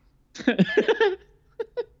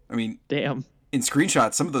 I mean, damn. In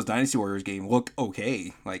screenshots, some of those Dynasty Warriors games look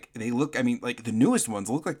okay. Like they look, I mean, like the newest ones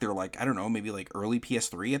look like they're like, I don't know, maybe like early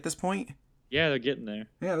PS3 at this point. Yeah, they're getting there.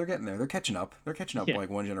 Yeah, they're getting there. They're catching up. Like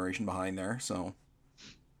one generation behind there. So,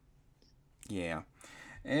 yeah.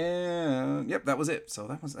 And yep, that was it. So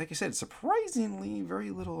that was, like I said, surprisingly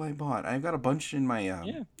very little I bought. I've got a bunch in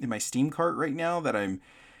my Steam cart right now that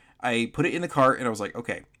I put it in the cart and I was like,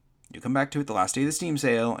 okay, you come back to it the last day of the Steam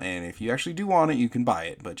sale, and if you actually do want it, you can buy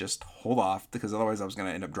it, but just hold off, because otherwise I was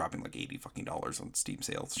gonna end up dropping like $80 fucking on Steam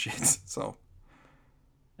sales shit. So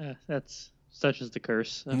that's such as the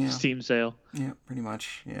curse of Steam sale. Yeah, pretty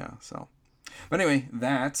much. Yeah. So, but anyway,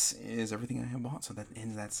 that is everything I have bought. So that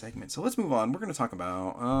ends that segment. So let's move on. We're gonna talk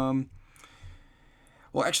about.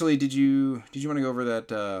 Well, actually, did you want to go over that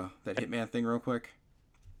Hitman thing real quick?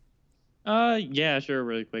 Yeah, sure,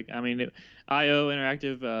 really quick. I mean, IO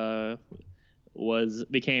Interactive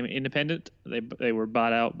became independent. They were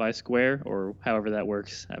bought out by Square, or however that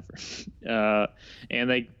works, and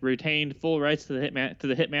they retained full rights to the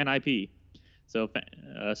Hitman IP. So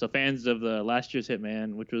fans of the last year's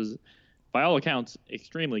Hitman, which was by all accounts,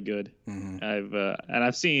 extremely good. Mm-hmm.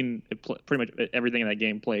 I've seen pretty much everything in that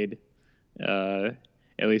game played at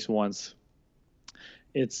least once.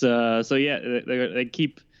 It's so yeah, they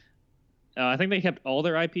keep. I think they kept all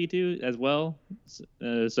their IP too as well.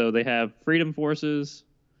 So they have Freedom Forces.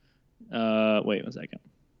 Wait 1 second.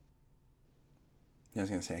 I was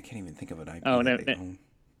gonna say I can't even think of an IP. Oh,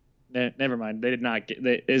 never mind. They did not get.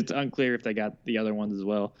 It's unclear if they got the other ones as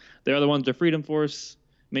well. The other ones are Freedom Force,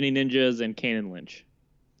 Mini Ninjas, and Kane and Lynch.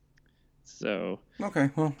 So okay,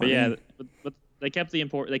 well, but but they kept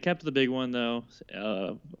They kept the big one though.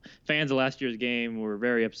 Fans of last year's game were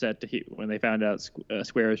very upset when they found out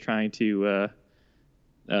Square was trying to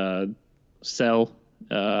sell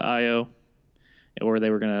IO, or they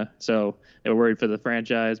were gonna. So they were worried for the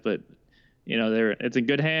franchise, but it's in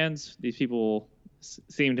good hands. These people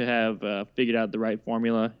seem to have figured out the right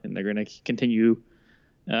formula, and they're gonna continue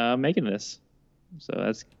making this. So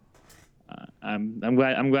that's. I'm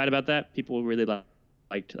glad about that. People really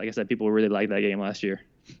like I said, people really liked that game last year.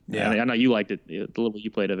 Yeah, I know you liked it, the little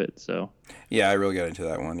you played of it. So yeah, I really got into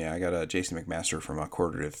that one. Yeah, I got Jason McMaster from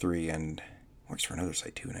Quarter to 3 and works for another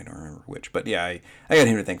site too, and I don't remember which. But yeah, I got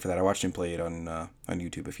him to thank for that. I watched him play it on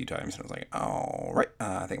YouTube a few times, and I was like, all right,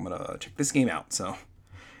 I think I'm gonna check this game out. So,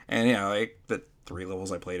 and yeah, like the 3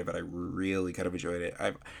 levels I played of it, I really kind of enjoyed it.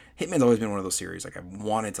 Hitman's always been one of those series like I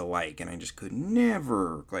wanted to like, and I just could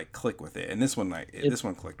never like click with it. And this one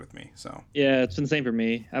clicked with me. So yeah, it's been the same for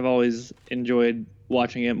me. I've always enjoyed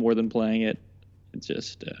watching it more than playing it. It's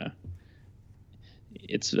just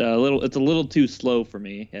it's a little too slow for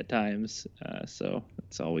me at times. So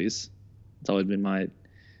it's always been my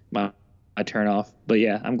turn off. But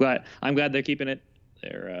yeah, I'm glad they're keeping it.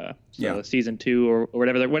 They're season 2 or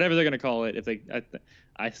whatever they're gonna call it. If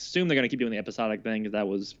I assume they're gonna keep doing the episodic thing, because that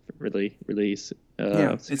was really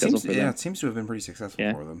successful for them. It seems to have been pretty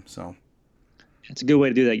successful for them. So it's a good way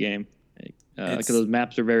to do that game, because those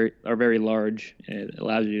maps are very large, and it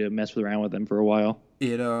allows you to mess around with them for a while.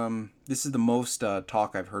 This is the most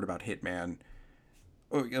talk I've heard about Hitman.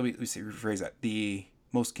 Oh, let me rephrase that. The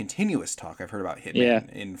most continuous talk I've heard about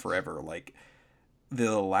Hitman in forever. Like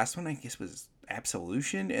the last one, I guess, was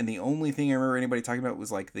Absolution, and the only thing I remember anybody talking about was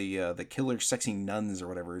like the killer sexy nuns or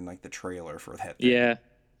whatever in like the trailer for that thing. Yeah,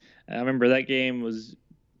 I remember that game was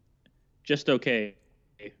just okay.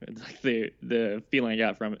 It's like the feeling I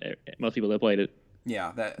got from most people that played it.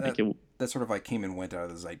 Yeah, that sort of like came and went out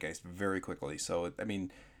of the zeitgeist very quickly. So I mean,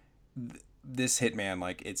 this Hitman,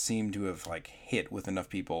 like, it seemed to have like hit with enough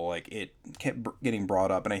people. Like, it kept getting brought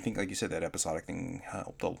up, and I think, like you said, that episodic thing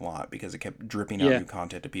helped a lot because it kept dripping out new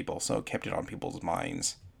content to people, so it kept it on people's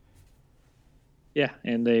minds. Yeah,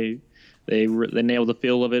 and they nailed the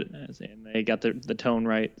feel of it, and they got the tone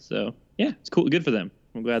right. So yeah, it's cool, good for them.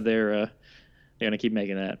 I'm glad they're gonna keep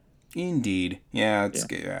making that. Indeed,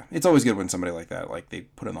 it's always good when somebody like that, like, they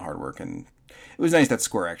put in the hard work, and it was nice that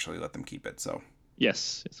Square actually let them keep it. So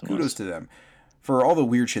yes, kudos to them for all the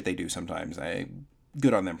weird shit they do sometimes.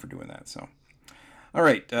 Good on them for doing that. So, all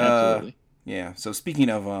right, absolutely. Yeah. So speaking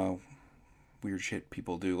of weird shit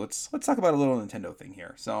people do, let's talk about a little Nintendo thing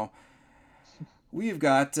here. So we've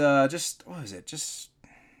got just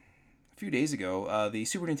a few days ago, the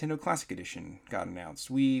Super Nintendo Classic Edition got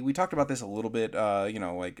announced. We talked about this a little bit,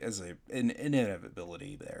 like as an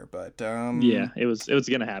inevitability there, but yeah, it was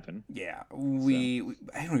gonna happen. Yeah, we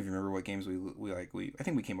I don't even remember what games we I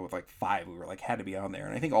think we came up with like 5. We were like had to be on there,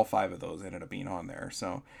 and I think all 5 of those ended up being on there.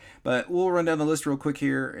 So, but we'll run down the list real quick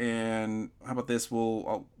here, and how about this?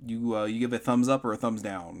 You give a thumbs up or a thumbs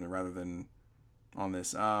down rather than on this.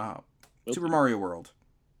 Super Mario World.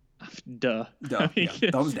 Duh. Yeah.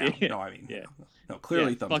 Thumbs down. No, I mean, no,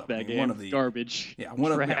 clearly thumbs up. Fuck that game. One of the garbage. Yeah,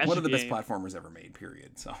 one of the best platformers ever made.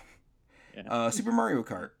 Period. So, Super Mario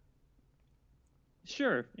Kart.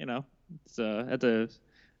 Sure, it's it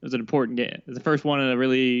was an important game. It's the first one in a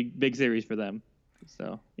really big series for them.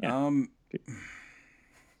 So yeah.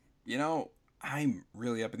 I'm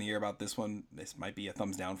really up in the air about this one. This might be a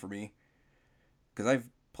thumbs down for me because I've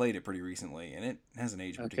played it pretty recently and it hasn't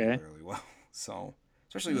aged particularly well. So.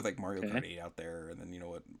 Especially with like Mario Kart 8 out there, and then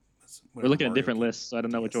we're looking at different lists, so I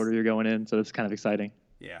don't know which order you're going in, so it's kind of exciting.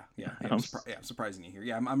 Yeah. I'm surprising you here.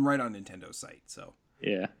 Yeah, I'm right on Nintendo's site, so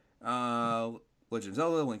yeah. Legend of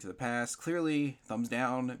Zelda: Link to the Past, clearly thumbs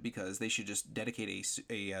down because they should just dedicate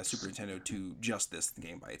a Super Nintendo to just this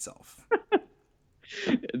game by itself.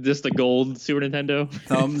 Just the gold Super Nintendo.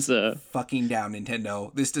 Thumbs fucking down,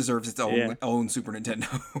 Nintendo. This deserves its own Super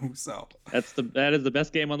Nintendo. So that is the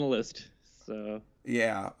best game on the list. So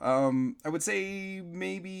yeah, I would say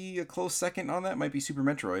maybe a close second on that might be Super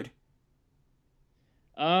Metroid.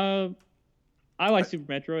 I I like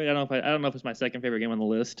Super Metroid. I don't know if it's my second favorite game on the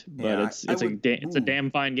list, but Yeah, it's a damn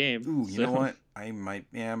fine game. Ooh, you know what? I might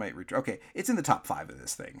reach. Okay, it's in the top 5 of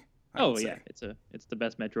this thing. I would say. It's the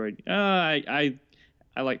best Metroid.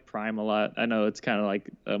 I like Prime a lot. I know it's kind of like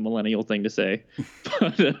a millennial thing to say,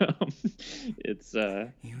 but it's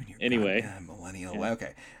anyway. Millennial. Yeah.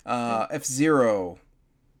 Okay. F-Zero.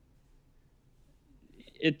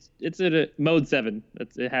 It's at a mode 7.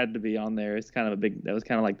 It had to be on there. It's kind of that was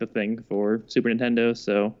kind of like the thing for Super Nintendo.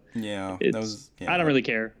 So yeah, I don't really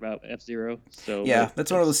care about F-Zero. So yeah,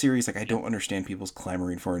 that's one of those series like I don't understand people's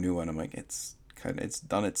clamoring for a new one. I'm like, it's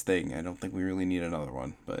done its thing. I don't think we really need another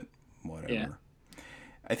one, but whatever. Yeah.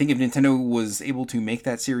 I think if Nintendo was able to make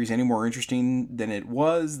that series any more interesting than it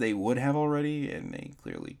was, they would have already, and they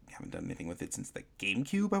clearly haven't done anything with it since the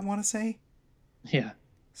GameCube, I want to say. Yeah.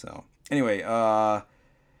 So anyway,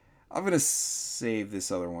 I'm gonna save this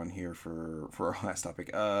other one here for our last topic.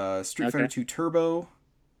 Street Fighter 2 Turbo.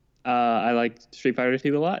 I like Street Fighter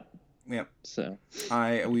 2 a lot. Yep. So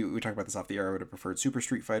we talked about this off the air. I would have preferred Super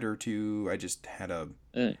Street Fighter 2. I just had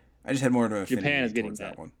more of an affinity Japan is getting towards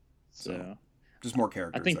that one. So just more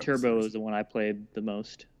characters. I think Turbo is the one I played the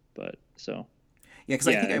most, but so. Yeah, because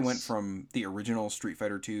I think I went from the original Street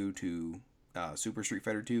Fighter 2 to Super Street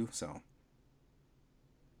Fighter 2. So.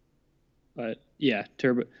 But yeah,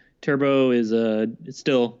 Turbo is it's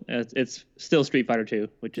still Street Fighter 2,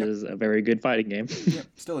 which is a very good fighting game. Yep,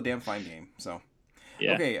 still a damn fine game. So,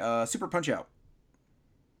 yeah. Okay, Super Punch Out.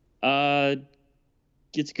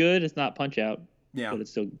 It's good. It's not Punch Out. Yeah, but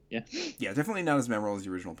it's still yeah, definitely not as memorable as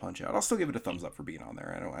the original Punch Out. I'll still give it a thumbs up for being on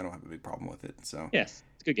there. I don't have a big problem with it. So yes,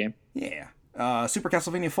 it's a good game. Yeah. Super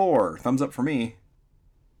Castlevania 4, thumbs up for me.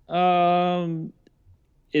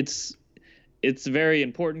 It's very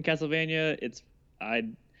important Castlevania.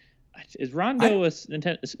 Is Rondo a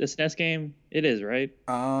SNES game? It is, right?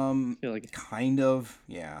 I feel like kind of.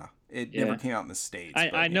 Yeah. It never came out in the States.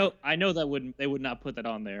 I know that they would not put that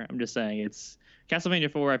on there. I'm just saying it's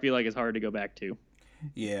Castlevania 4. I feel like it's hard to go back to.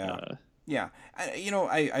 Yeah. Yeah.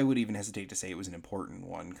 I would even hesitate to say it was an important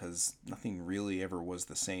one because nothing really ever was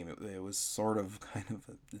the same. It was sort of kind of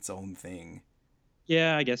its own thing.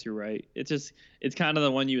 Yeah, I guess you're right. It's kind of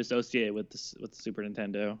the one you associate with the Super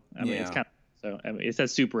Nintendo. I mean, it's kind of. So I mean, it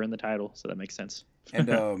says Super in the title, so that makes sense. And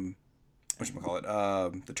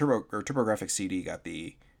whatchamacallit, the TurboGrafx CD got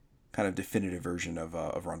the kind of definitive version of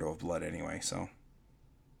Rondo of Blood anyway. So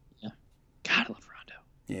yeah, God, I love Rondo.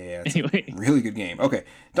 Yeah, it's a really good game. Okay,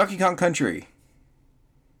 Donkey Kong Country.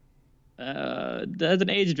 Doesn't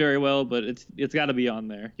age very well, but it's got to be on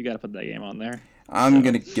there. You got to put that game on there. I'm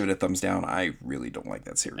gonna give it a thumbs down. I really don't like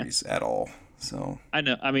that series at all. So I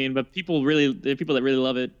know. I mean, but the people that really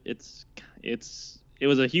love it, it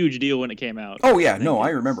was a huge deal when it came out. Oh yeah, I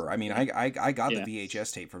remember. I mean, I got the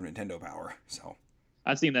VHS tape from Nintendo Power, so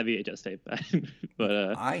I've seen that VHS tape,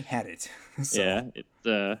 but I had it. So.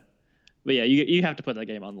 Yeah, but yeah, you have to put that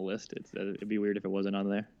game on the list. It'd be weird if it wasn't on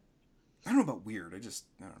there. I don't know about weird. I don't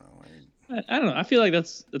know. I don't know. I feel like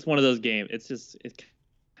that's one of those games. It's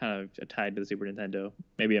kind of tied to the Super Nintendo.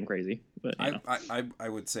 Maybe I'm crazy, but I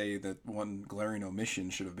would say that one glaring omission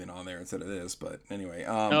should have been on there instead of this. But anyway,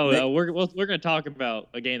 we're going to talk about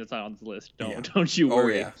a game that's not on the list. Don't you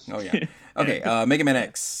worry. Oh yeah. Okay, Mega Man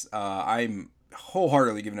X. I'm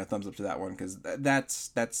wholeheartedly giving a thumbs up to that one because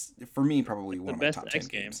that's for me probably one of my top 10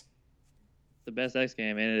 games. The best X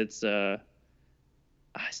game, and it's I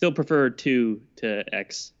still prefer 2 to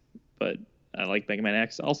X, but I like Mega Man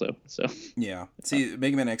X also. So yeah, see,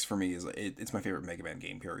 Mega Man X for me it's my favorite Mega Man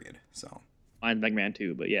game. Period. So mine's Mega Man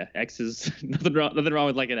 2, but yeah, X is nothing wrong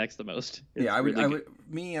with liking X the most. I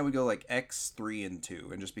would go like X, 3, and 2,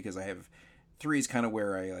 and just because I have 3 is kind of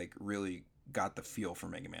where I like really got the feel for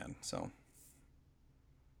Mega Man. So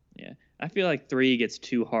yeah, I feel like 3 gets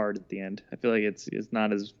too hard at the end. I feel like it's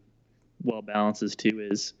not as well balanced as 2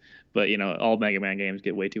 is, but all Mega Man games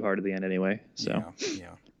get way too hard at the end anyway. So yeah.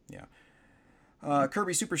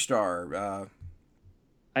 Kirby Superstar.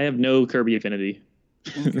 I have no Kirby affinity.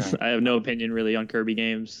 Okay. I have no opinion really on Kirby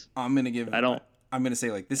games. I'm gonna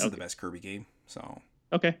say like this is the best Kirby game. So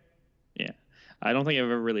okay, yeah. I don't think I've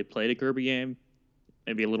ever really played a Kirby game.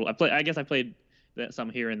 Maybe a little. I guess I played some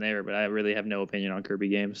here and there, but I really have no opinion on Kirby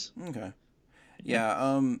games. Okay.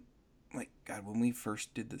 Yeah. Like God, when we first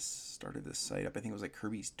started this site up, I think it was like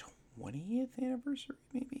Kirby's 20th anniversary,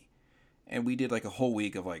 maybe. And we did like a whole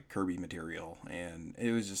week of like Kirby material, and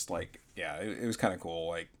it was just like, yeah, it was kind of cool.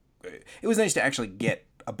 Like, it was nice to actually get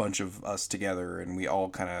a bunch of us together, and we all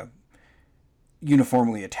kind of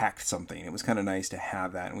uniformly attacked something. It was kind of nice to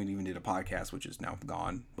have that, and we even did a podcast, which is now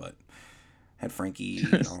gone, but had Frankie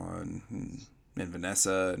on. And and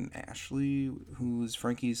Vanessa and Ashley, who's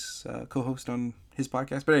Frankie's co-host on his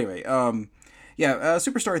podcast. But anyway, yeah,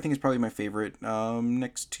 Superstar I think is probably my favorite.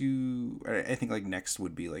 Next to, I think like next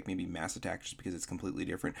would be like maybe Mass Attack, just because it's completely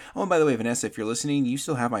different. Oh, and by the way, Vanessa, if you're listening, you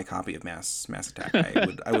still have my copy of Mass Attack.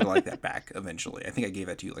 I would like that back eventually. I think I gave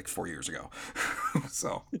that to you like 4 years ago.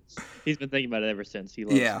 So he's been thinking about it ever since. He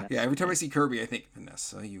loves yeah. Every time I see Kirby, I think,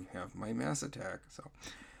 Vanessa, you have my Mass Attack. So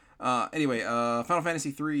anyway, Final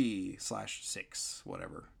Fantasy 3/6,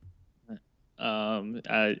 whatever.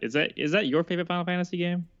 Is that your favorite Final Fantasy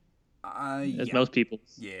game? As Yeah. most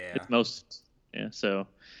people's. Yeah. It's most. Yeah. So,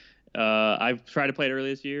 I've tried to play it earlier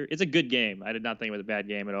this year. It's a good game. I did not think it was a bad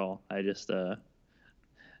game at all. I just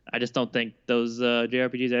don't think those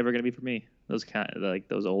JRPGs are ever going to be for me. Those kind of like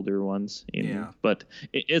those older ones. Yeah. But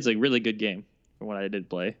it's a really good game from what I did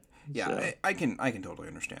play. Yeah, So, I can totally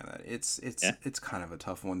understand that. It's kind of a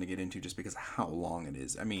tough one to get into just because of how long it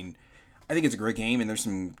is. I mean, I think it's a great game, and there's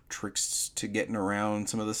some tricks to getting around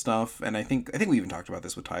some of the stuff. And I think we even talked about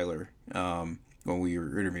this with Tyler when we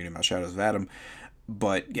were interviewing him about Shadows of Adam.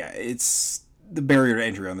 But yeah, it's the barrier to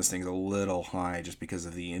entry on this thing is a little high just because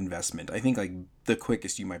of the investment. I think like the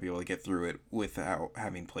quickest you might be able to get through it without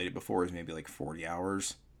having played it before is maybe like 40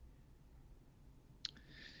 hours.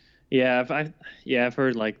 yeah, I've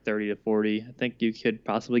heard like 30 to 40. I think you could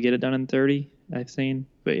possibly get it done in 30. I've seen,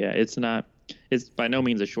 but yeah, it's by no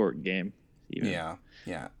means a short game. Even. Yeah,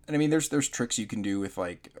 and I mean, there's tricks you can do with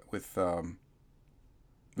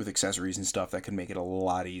accessories and stuff that can make it a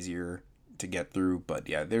lot easier to get through. But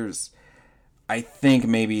yeah, I think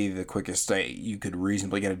maybe the quickest you could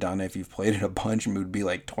reasonably get it done if you've played it a bunch would be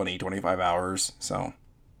like 20-25 hours. So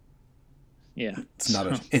yeah, it's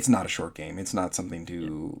not a short game. It's not something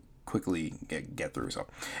to quickly get through. So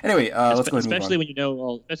anyway, let's go ahead and move on. Especially when you know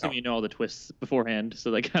all the twists beforehand,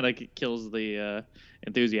 so that kind of kills the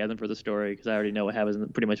enthusiasm for the story, because I already know what happens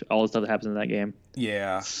pretty much all the stuff that happens in that game.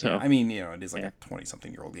 Yeah. So I mean, it is like a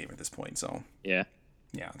 20-something-year-old game at this point. So yeah,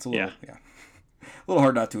 it's a little a little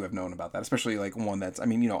hard not to have known about that, especially like one that's, I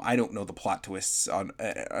mean, I don't know the plot twists on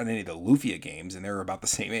any of the Lufia games, and they're about the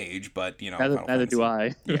same age, but neither do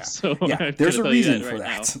I. Yeah, so yeah. There's a reason for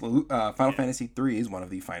right that. Final Fantasy 3 is one of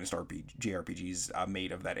the finest JRPGs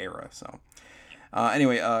made of that era. So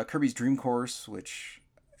anyway, Kirby's Dream Course, which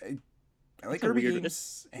I like Kirby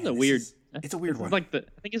games. It's a weird. It's a weird one. Like I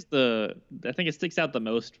think it sticks out the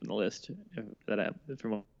most from the list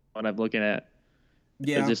from what I'm looking at.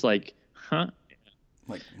 Yeah. It's just like, huh?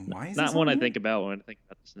 Like, why is not this one I here? think about when I think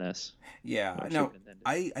about the SNES. Yeah, no,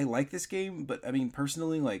 I like this game, but I mean,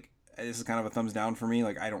 personally, like, this is kind of a thumbs down for me.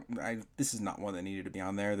 Like, this is not one that needed to be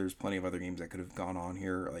on there. There's plenty of other games that could have gone on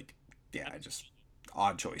here. Like, yeah,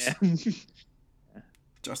 odd choice. Yeah.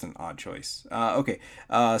 Just an odd choice. Okay,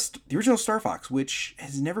 the original Star Fox, which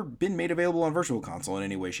has never been made available on Virtual Console in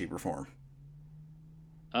any way, shape, or form.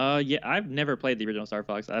 Yeah, I've never played the original Star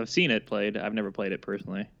Fox. I've seen it played. I've never played it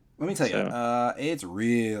personally. Let me tell you, it's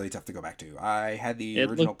really tough to go back to. I had the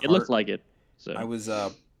original cart. It looked like it. So I was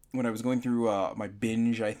when I was going through my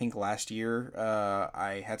binge, I think last year,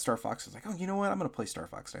 I had Star Fox. I was like, oh, you know what? I'm gonna play Star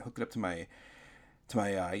Fox. And I hooked it up to my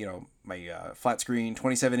flat screen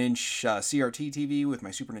 27-inch CRT TV with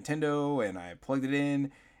my Super Nintendo, and I plugged it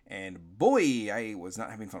in, and boy, I was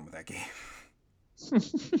not having fun with that game.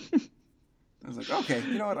 I was like, okay,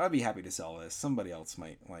 you know what? I'd be happy to sell this. Somebody else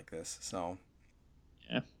might like this. So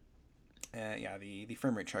yeah, the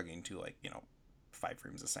frame rate chugging to 5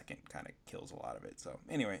 frames a second kind of kills a lot of it. So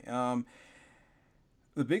anyway,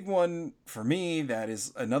 the big one for me that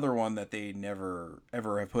is another one that they never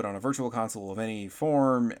ever have put on a virtual console of any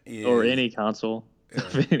form is, or any console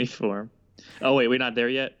of any form. Oh wait, we're not there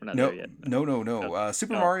yet. We're not there yet. No.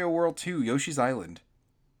 Super Mario World 2: Yoshi's Island.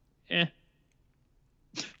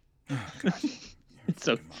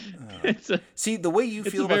 Oh, see the way you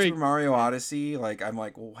feel about Super Mario Odyssey, like I'm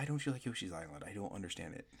like, well, why don't you like Yoshi's Island? I don't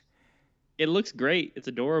understand it. It looks great. It's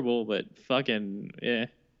adorable, but fucking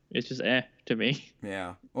it's just to me.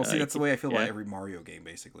 Yeah. Well, see, that's the way I feel about every Mario game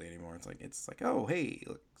basically anymore. It's like, oh hey,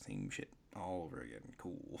 look, same shit all over again.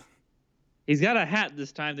 Cool. He's got a hat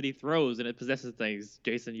this time that he throws and it possesses things.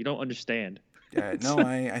 Jason, you don't understand. No,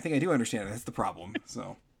 I think I do understand. That's the problem.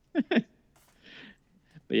 So.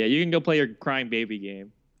 But yeah, you can go play your crying baby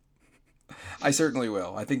game. I certainly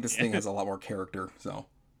will. I think this thing has a lot more character. So.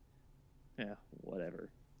 Yeah, whatever.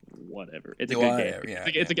 It's a good game.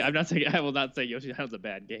 Yeah, I will not say Yoshi Island's a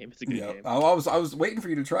bad game. It's a good game. I was waiting for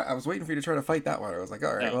you to try. I was waiting for you to try to fight that one. I was like,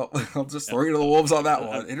 all right, well, I'll just throw you to the wolves on that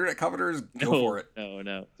one. Internet commenters, go for it.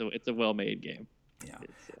 No. So it's a well-made game. Yeah.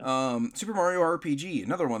 Super Mario RPG,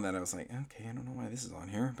 another one that I was like, okay, I don't know why this is on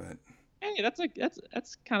here, but Hey,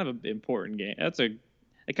 that's kind of an important game.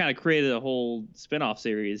 It kind of created a whole spin-off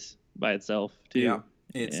series by itself Yeah, too.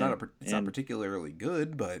 it's not And particularly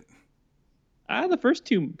good, but the first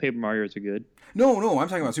two Paper Mario's are good. no, I'm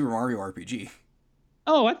talking about Super Mario RPG.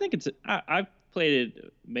 Oh, I think I've played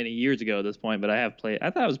it many years ago at this point, but I have played. I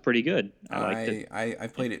thought it was pretty good. I liked it. I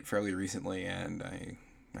played it fairly recently, and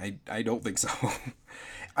I don't think so.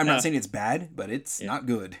 I'm not Uh, saying it's bad, but it's yeah, not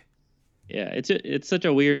good. yeah. It's such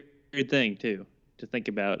a weird thing too to think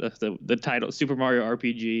about. The title Super Mario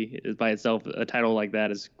RPG is by itself. A title like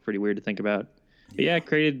that is pretty weird to think about. But yeah, Yeah, it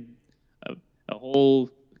created a whole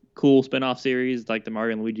cool spin-off series like the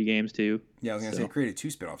Mario and Luigi games too. yeah. I was gonna say it So created two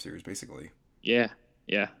spin-off series basically. yeah,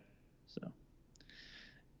 yeah. So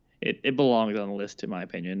it belongs on the list in my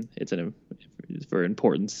opinion. It's for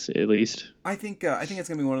importance at least. I think it's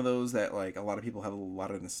gonna be one of those that like a lot of people have a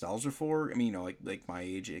lot of nostalgia for. I mean, like my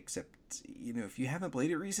age, except if you haven't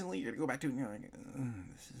played it recently, you're gonna go back to it and you're like,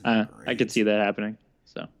 this isn't I could see great. that happening.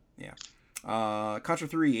 So Yeah. Contra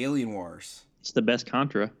 3 Alien Wars. it's the best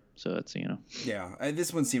Contra. So it's Yeah,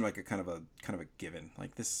 this one seemed like a kind of a given.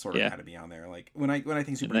 Like this sort of yeah. had to be on there. Like when I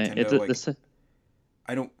think Super And then it's Nintendo, like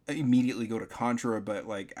I don't immediately go to Contra, but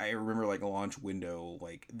like I remember like a launch window,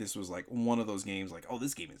 like this was like one of those games. Like, oh,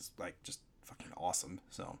 this game is like just fucking awesome.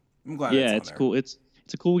 So I'm glad it's yeah, on it's there. cool. It's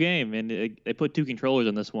a cool game, and they put two controllers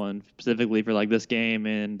on this one specifically for like this game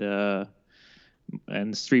and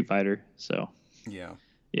Street Fighter. So Yeah.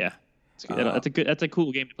 yeah, Uh, that's a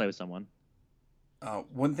cool game to play with someone.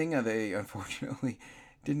 one thing they unfortunately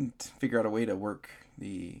didn't figure out a way to work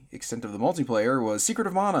the extent of the multiplayer was Secret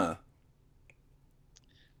of Mana.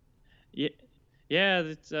 Yeah, yeah.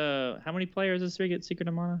 It's how many players is Secret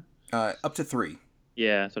of Mana? Up to three.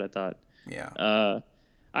 Yeah, that's what I thought. Yeah.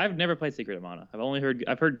 I've never played Secret of Mana.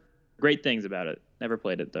 I've heard great things about it. Never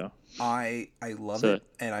played it though. I love So it,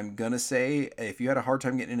 and I'm gonna say if you had a hard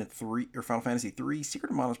time getting into three or Final Fantasy 3,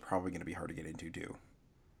 Secret of Mana is probably gonna be hard to get into too.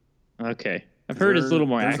 okay, I've Because heard it's a little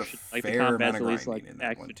more there's a action. Like the fair amount combat's of at least grinding like in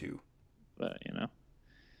that one action, too. but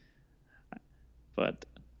but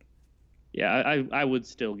yeah, I would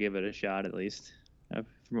still give it a shot at least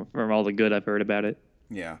from all the good I've heard about it.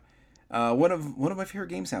 Yeah. One of my favorite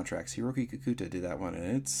game soundtracks, Hiroki Kikuta did that one, and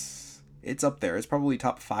it's up there. It's probably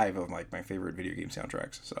top 5 of like my favorite video game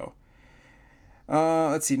soundtracks. So,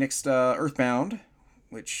 let's see next. Earthbound,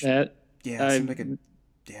 which That yeah I've seemed like a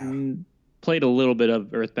yeah played a little bit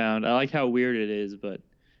of Earthbound. I like how weird it is, but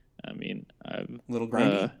I mean, I've little uh,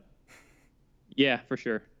 grindy. yeah, for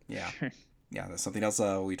sure. Yeah, yeah. That's something else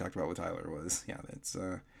we talked about with Tyler was yeah. That's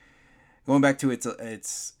going back to it's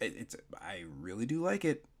I really do like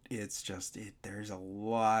it. It's just there's a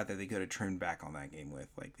lot that they could have trimmed back on that game with.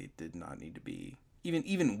 Like they did not need to be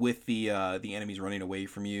even with the enemies running away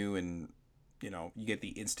from you, and you get the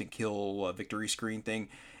instant kill victory screen thing.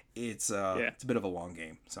 Yeah. It's a bit of a long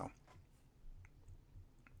game. So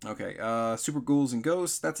okay, Super Ghouls and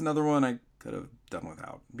Ghosts. That's another one I could have done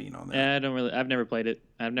without being on there. I don't really. I've never played it.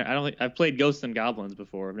 I don't think I've played Ghosts and Goblins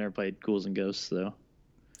before. I've never played Ghouls and Ghosts though.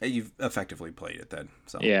 You've effectively played it then.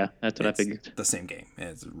 So Yeah, that's what I it's figured. the same game.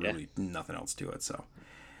 It's Yeah, really nothing else to it. So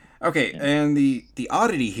okay, yeah. and the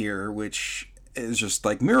oddity here, which is just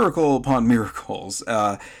like miracle upon miracles.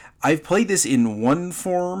 I've played this in one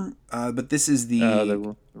form, but this is I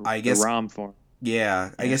The guess ROM form.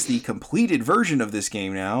 yeah, I Yeah. guess the completed version of this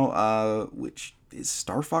game now, which is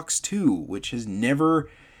Star Fox 2, which has never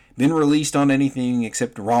been released on anything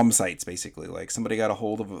except ROM sites, basically. Like somebody got a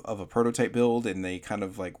hold of a prototype build and they kind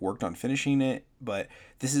of like worked on finishing it, but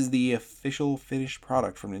this is the official finished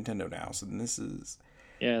product from Nintendo now. So this is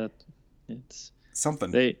Yeah, it's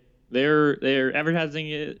something. they're advertising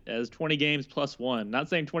it as 20 games plus one. Not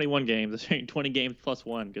saying 21 games, they're saying 20 games plus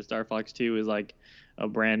one because Star Fox 2 is like a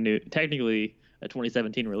brand new, technically a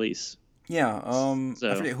 2017 release. Yeah, I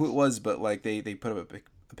So forget who it was, but like they put up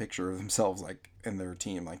a picture of themselves like and their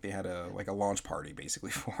team, like they had a launch party basically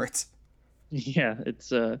for it. yeah,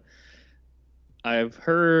 it's I've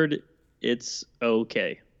heard it's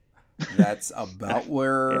okay. That's about Yeah,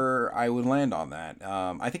 where I would land on that.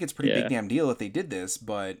 I think it's a pretty big yeah, damn deal if they did this,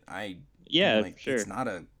 but I'm yeah, for like, it's sure. not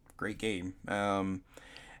a great game.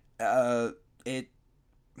 It.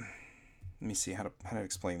 Let me see how to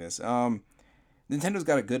explain this. Nintendo's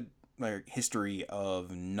got a good like history of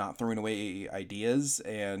not throwing away ideas,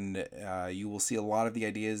 and you will see a lot of the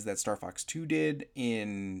ideas that Star Fox 2 did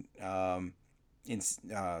in Star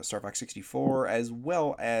Fox 64, as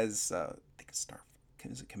well as I think it's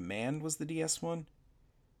is it Command was the DS one?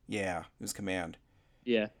 Yeah, it was Command.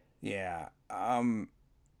 Yeah, Yeah. Command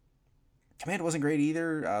wasn't great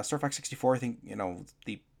either. Star Fox 64, I think,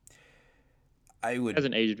 the I would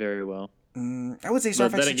Hasn't aged very well. I would say Star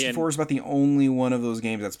But Fox then 64 again, is about the only one of those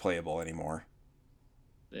games that's playable anymore.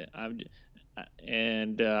 yeah,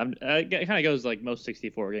 it kind of goes like most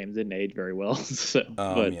 64 games didn't age very well. So,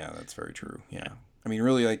 but Yeah, that's very true. Yeah. yeah, I mean,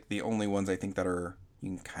 really, like, the only ones I think that are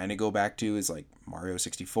you can kind of go back to is like Mario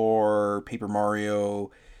 64, Paper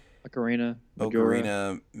Mario, Ocarina, Majora.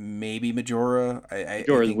 Ocarina, maybe Majora. I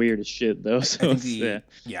Majora's think weird as shit though. I So think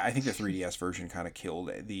yeah, I think the 3DS version kind of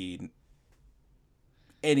killed the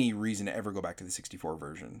any reason to ever go back to the 64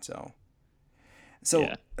 version. So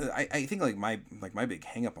yeah, I think like my big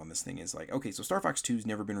hang up on this thing is like, okay, so Star Fox 2's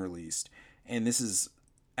never been released, and this is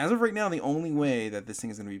as of right now the only way that this thing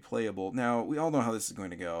is going to be playable. Now we all know how this is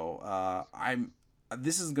going to go.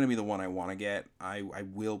 This is going to be the one I want to get. I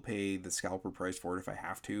will pay the scalper price for it if I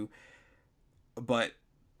have to, but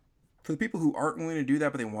for the people who aren't willing to do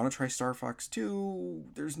that but they want to try Star Fox 2,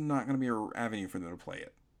 there's not going to be an avenue for them to play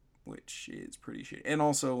it, which is pretty shitty. And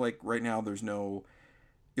also, like, right now there's no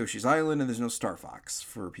Yoshi's Island and there's no Star Fox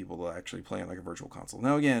for people to actually play on like a virtual console.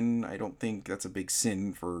 Now again, I don't think that's a big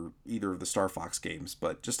sin for either of the Star Fox games,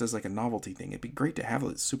 but just as like a novelty thing, it'd be great to have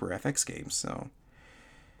a Super FX games. So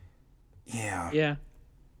yeah, yeah.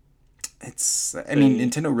 I mean,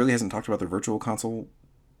 Nintendo really hasn't talked about their virtual console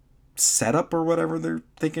setup or whatever they're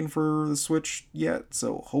thinking for the Switch yet.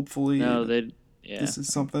 So hopefully, No, they. Yeah. this is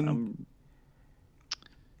something.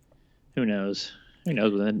 Who knows? Who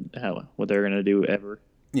knows what they're gonna do ever?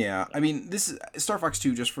 Yeah, I mean, this is Star Fox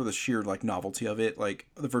 2 just for the sheer like novelty of it, like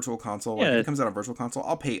the virtual console. Like, Yeah. if it comes out on virtual console,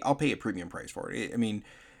 I'll pay a premium price for it. I mean,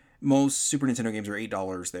 most Super Nintendo games are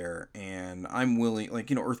 $8 there, and I'm willing. Like,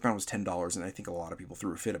 Earthbound was $10, and I think a lot of people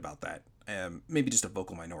threw a fit about that. Maybe just a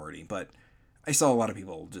vocal minority, but I saw a lot of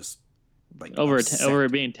people just like Over upset.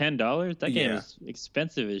 it being $10, that game Yeah. is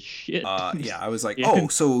expensive as shit. Yeah, I was like, Yeah. oh,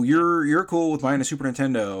 so you're cool with buying a Super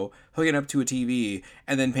Nintendo, hooking it up to a TV,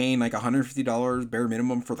 and then paying like $150 bare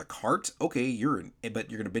minimum for the cart? Okay, but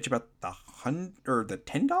you're gonna bitch about the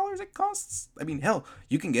 $10 it costs? I mean, hell,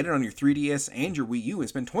 you can get it on your 3DS and your Wii U and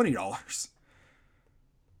spend $20.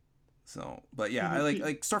 So, but yeah, I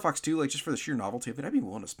like Star Fox 2, like, just for the sheer novelty of it, I'd be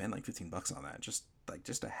willing to spend like $15 on that, just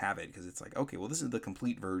to have it, because it's like, okay, well, this is the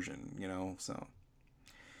complete version, so.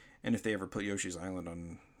 And if they ever put Yoshi's Island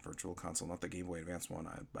on Virtual Console, not the Game Boy Advance one,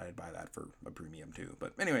 I'd buy that for a premium too.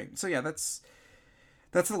 But anyway, so yeah, that's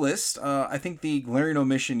the list. I think the glaring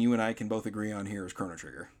omission you and I can both agree on here is Chrono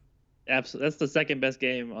Trigger. Absolutely, that's the second best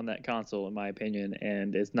game on that console in my opinion,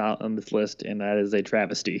 and it's not on this list, and that is a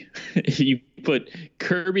travesty. You put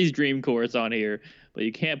Kirby's Dream Course on here, but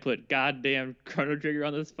you can't put goddamn Chrono Trigger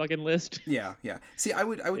on this fucking list. Yeah. See, I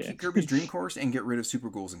would keep Kirby's Dream Course and get rid of Super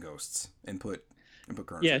Ghouls and Ghosts and put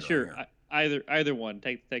Chrono Yeah, Trigger sure. Either one,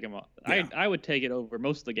 take them off. Yeah. I would take it over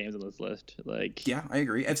most of the games on this list. Like, yeah, I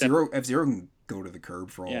agree. F-Zero can go to the curb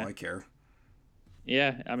for all I care.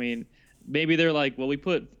 Yeah, I mean, maybe they're like, well, we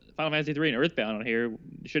put Final Fantasy 3 and Earthbound on here,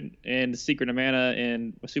 and Secret of Mana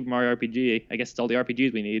and Super Mario RPG. I guess it's all the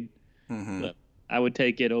RPGs we need. Mm-hmm. But I would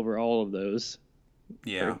take it over all of those.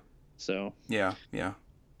 Yeah. So. Yeah.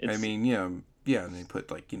 I mean, yeah, and they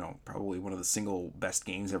put like, probably one of the single best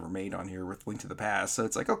games ever made on here with Link to the Past. So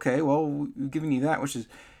it's like, okay, well, we've given you that, which is,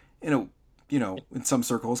 in some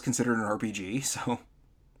circles considered an RPG. So.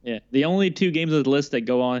 Yeah, the only two games on the list that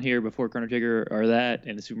go on here before Chrono Trigger are that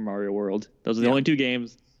and Super Mario World. Those are the only two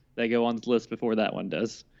games that go on the list before that one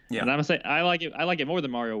does. Yeah. And I'm gonna say I like it more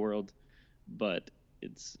than Mario World, but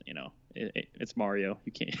it's it's Mario.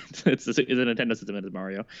 You can't. It's a Nintendo system. It's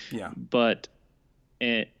Mario. Yeah. But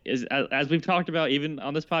as we've talked about even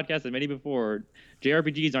on this podcast and many before,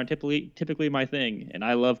 JRPGs aren't typically my thing, and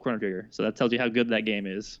I love Chrono Trigger. So that tells you how good that game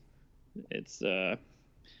is. It's a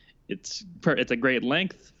great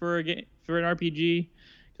length for an RPG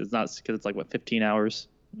because it's like 15 hours,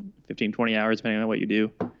 20 hours depending on what you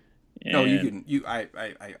do. And, no, I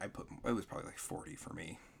put it was probably like 40 for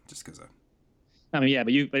me just because I mean, yeah,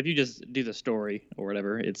 but if you just do the story or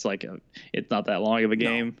whatever, it's like it's not that long of a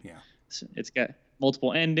game. No, yeah, it's got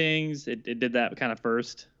multiple endings. It did that kind of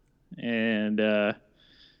first, and or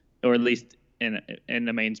at least in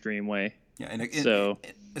the mainstream way. Yeah, and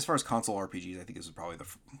as far as console RPGs, I think this is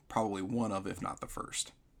probably one of, if not the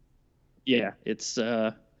first. Yeah, it's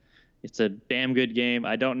a damn good game.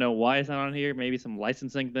 I don't know why it's not on here. Maybe some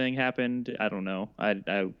licensing thing happened. I don't know.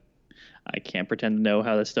 I can't pretend to know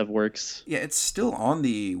how this stuff works. Yeah, it's still on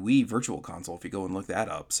the Wii Virtual Console if you go and look that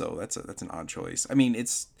up. So that's an odd choice. I mean,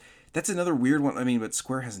 that's another weird one. I mean, but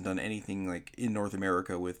Square hasn't done anything like in North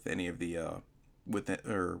America with any of the with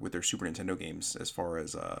their Super Nintendo games as far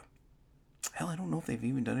as hell, I don't know if they've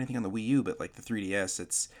even done anything on the Wii U, but like the 3DS,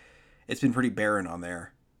 it's been pretty barren on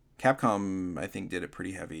there Capcom, I think, did it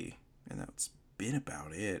pretty heavy, and that's been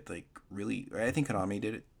about it. Like, really, I think Konami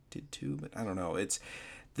did too, but I don't know. It's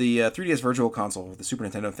the 3DS Virtual Console, the Super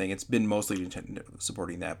Nintendo thing. It's been mostly Nintendo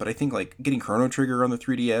supporting that, but I think like getting Chrono Trigger on the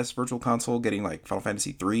 3DS Virtual Console, getting like Final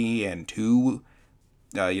Fantasy 3 and 2,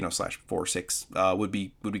 slash 4, 6, would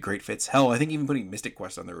be great fits. Hell, I think even putting Mystic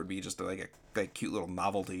Quest on there would be just like a cute little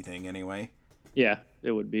novelty thing anyway. Yeah,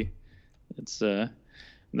 it would be. It's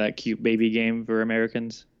that cute baby game for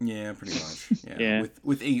Americans. Yeah, pretty much. Yeah. Yeah.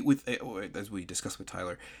 With as we discussed with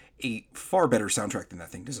Tyler, a far better soundtrack than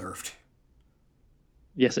that thing deserved.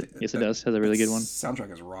 Yes, it does. Has a really good one.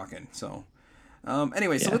 Soundtrack is rocking. So,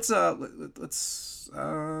 anyway, so let's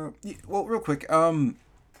well, real quick,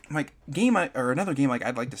 like or another game like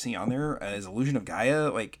I'd like to see on there is Illusion of Gaia.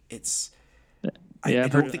 Like it's, I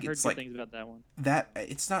don't think it's like things about that one. That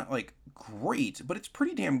it's not like great, but it's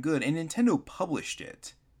pretty damn good, and Nintendo published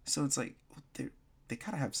it, so it's like they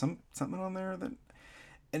kind of have something on there that.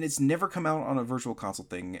 And it's never come out on a virtual console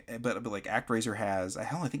thing, but like ActRaiser has.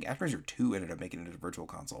 Hell, I think ActRaiser 2 ended up making it a virtual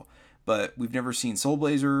console. But we've never seen Soul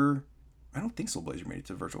Blazer. I don't think Soul Blazer made it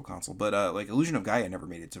to virtual console. But like Illusion of Gaia never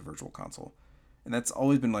made it to virtual console. And that's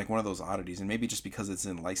always been like one of those oddities. And maybe just because it's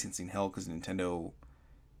in licensing hell because Nintendo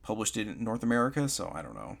published it in North America. So I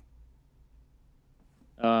don't know.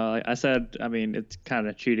 Like I said, I mean, it's kind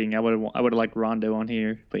of cheating. I would have liked Rondo on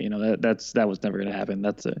here, but that was never gonna happen.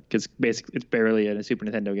 That's because basically it's barely a Super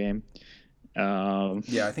Nintendo game.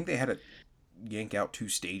 Yeah, I think they had to yank out 2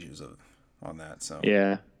 stages on that. So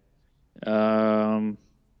yeah. What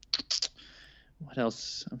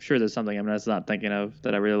else? I'm sure there's something I'm not thinking of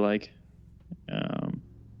that I really like.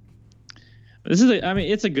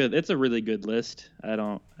 It's a really good list.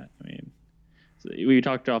 We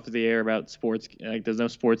talked off the air about sports. Like, there's no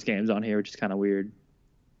sports games on here, which is kind of weird.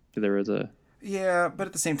 There was a. Yeah, but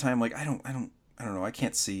at the same time, like I don't know. I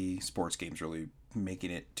can't see sports games really making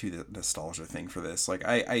it to the nostalgia thing for this. Like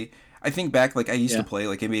I think back, like I used to play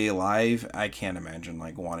like NBA Live. I can't imagine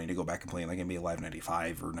like wanting to go back and play like NBA Live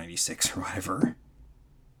 95 or 96 or whatever.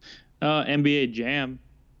 NBA Jam,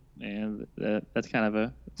 and that's kind of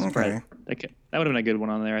a okay. That would have been a good one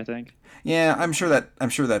on there, I think. Yeah, I'm sure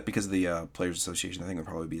that because of the Players Association, I think it would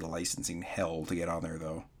probably be licensing hell to get on there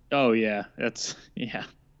though. Oh yeah, that's yeah.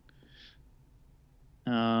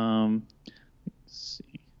 Let's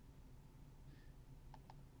see.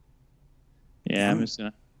 Yeah, I'm just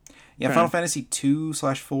gonna. Yeah, Final Fantasy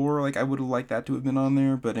 2/4. Like I would have liked that to have been on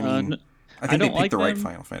there, but I mean, I think they picked the right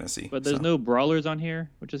Final Fantasy. But there's no brawlers on here,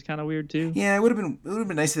 which is kind of weird too. Yeah, it would have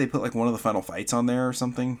been nice if they put like one of the Final Fights on there or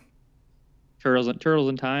something. Turtles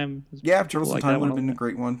in Time. Yeah, Turtles in Time would have been a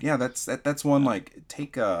great one. Yeah, that's one like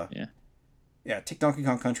take take Donkey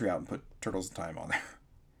Kong Country out and put Turtles in Time on there.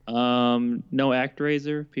 No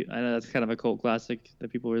ActRaiser. I know that's kind of a cult classic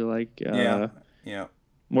that people really like. Yeah.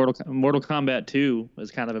 Mortal Kombat 2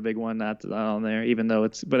 was kind of a big one that's not on there, even though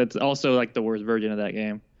it's also like the worst version of that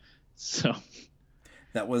game. So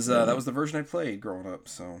that was the version I played growing up.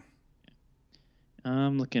 So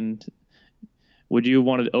I'm looking. Would you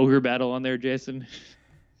want an ogre battle on there, Jason?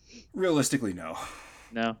 Realistically, no.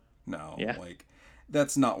 No. Yeah. Like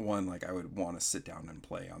that's not one like I would want to sit down and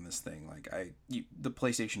play on this thing. Like the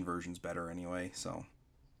PlayStation version's better anyway. So.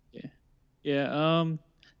 Yeah. Yeah.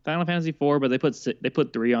 Final Fantasy 4, but they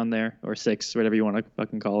put 3 on there or 6, whatever you want to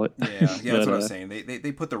fucking call it. Yeah, that's what I was saying.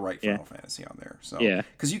 They put the right Final Fantasy on there. So yeah,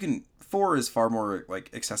 because 4 is far more like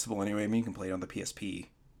accessible anyway. I mean, you can play it on the PSP.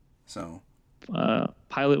 So.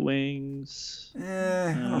 Pilot Wings.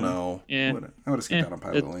 I don't know. I would have skipped out on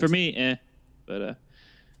Pilot Wings. For me, but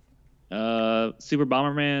Super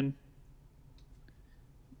Bomberman,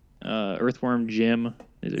 Earthworm Jim.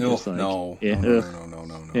 These are just like, no. Yeah.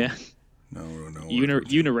 No. Yeah. No.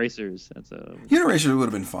 Uniracers. That's a. Uniracers would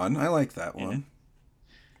have been fun. I like that one.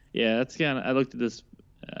 Yeah, that's kind of. I looked at this.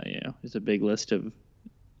 It's a big list of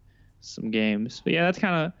some games, but yeah, that's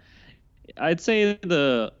kind of. I'd say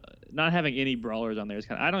the not having any brawlers on there is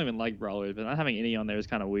kind of. I don't even like brawlers, but not having any on there is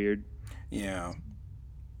kind of weird. Yeah.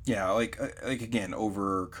 Yeah, like again,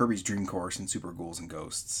 over Kirby's Dream Course and Super Ghouls and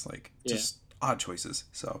Ghosts, like just odd choices.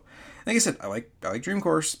 So, like I said, I like Dream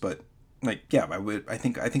Course, but like I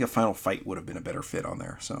think a Final Fight would have been a better fit on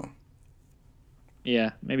there. So.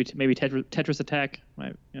 Yeah, maybe Tetris Attack.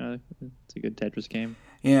 It's a good Tetris game.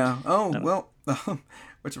 Yeah. Oh well,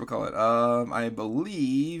 whatchamacallit? I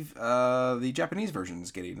believe the Japanese version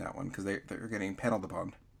is getting that one because they're getting paneled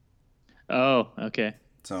upon. Oh, okay.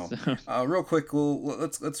 So, real quick,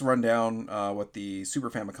 let's run down what the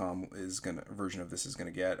Super Famicom version of this is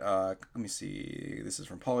gonna get. Let me see. This is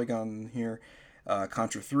from Polygon here.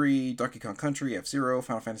 Contra 3, Donkey Kong Country, F-Zero,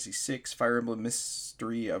 Final Fantasy 6, Fire Emblem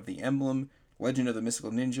Mystery of the Emblem, Legend of the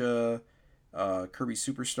Mystical Ninja, Kirby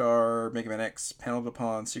Superstar, Mega Man X, Panel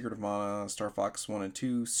Upon, Secret of Mana, Star Fox 1 and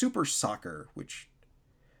 2, Super Soccer, which,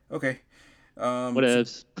 okay. What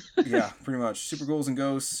ifs? Yeah, pretty much. Super Ghouls and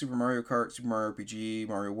Ghosts, Super Mario Kart, Super Mario RPG,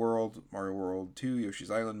 Mario World 2,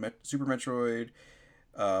 Yoshi's Island, Super Metroid,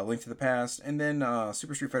 Link to the Past, and then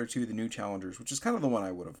Super Street Fighter 2, The New Challengers, which is kind of the one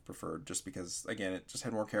I would have preferred, just because, again, it just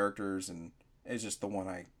had more characters, and it's just the one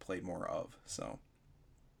I played more of, so.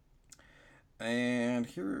 And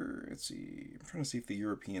here, let's see, I'm trying to see if the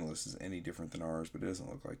European list is any different than ours, but it doesn't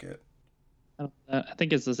look like it. I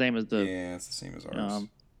think it's the same as the. Yeah, it's the same as ours.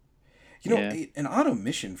 Yeah. An odd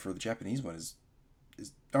omission for the Japanese one is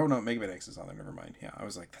oh no, Mega Man X is on there. Never mind. Yeah, I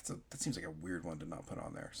was like, that seems like a weird one to not put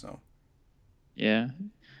on there. So Yeah.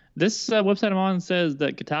 This website I'm on says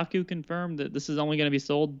that Kotaku confirmed that this is only going to be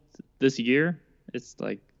sold this year. It's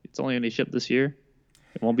only going to be shipped this year.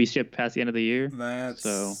 It won't be shipped past the end of the year. I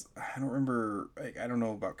don't remember. I don't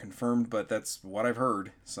know about confirmed, but that's what I've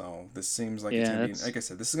heard. So this seems like it's gonna be, like I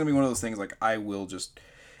said, this is gonna be one of those things. Like I will just,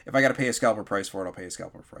 if I got to pay a scalper price for it, I'll pay a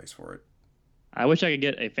scalper price for it. I wish I could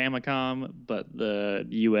get a Famicom, but the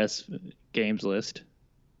U.S. games list.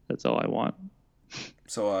 That's all I want.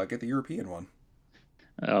 So get the European one.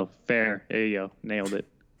 Oh, fair. There you go. Nailed it.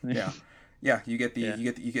 Yeah. You get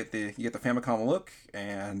the Famicom look,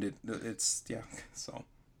 and it's yeah. So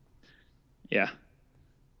yeah,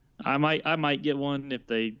 I might get one if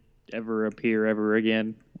they ever appear ever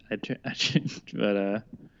again. But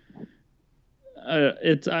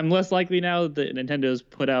I'm less likely now that Nintendo's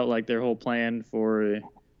put out like their whole plan for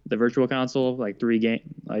the Virtual Console, like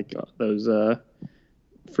those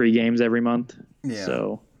free games every month. Yeah.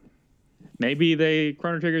 So maybe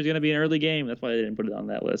Chrono Trigger is going to be an early game. That's why they didn't put it on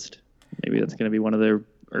that list. Maybe that's going to be one of their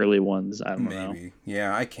early ones. I don't know. Maybe.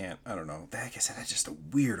 Yeah, I can't. I don't know. Like I said, that's just a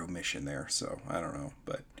weird omission there. So I don't know,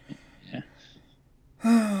 but yeah,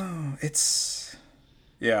 it's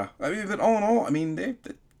yeah. I mean, but all in all, I mean, they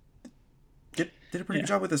did a pretty good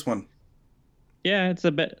job with this one. Yeah, it's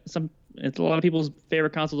it's a lot of people's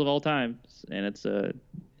favorite consoles of all time, and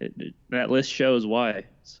that list shows why.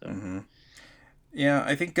 So. Mm-hmm. Yeah,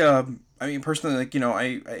 I think. I mean, personally, like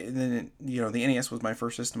the NES was my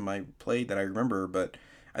first system I played that I remember, but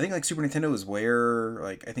I think like Super Nintendo is where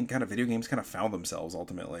like I think kind of video games kind of found themselves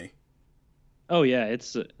ultimately. Oh yeah,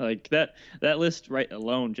 it's like that list right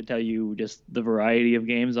alone should tell you just the variety of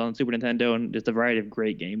games on Super Nintendo and just the variety of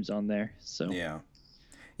great games on there. So yeah.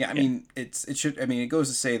 I mean, it goes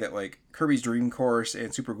to say that like Kirby's Dream Course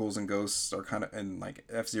and Super Ghouls and Ghosts are kind of, and like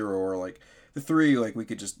F-Zero or like the three, like we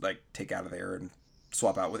could just like take out of there and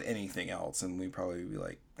swap out with anything else, and we'd probably be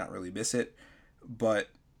like not really miss it. But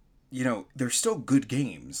they're still good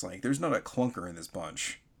games. Like there's not a clunker in this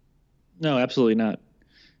bunch. No, absolutely not.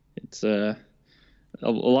 It's a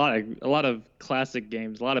lot of classic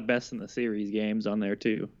games, a lot of best in the series games on there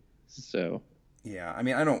too. So yeah, I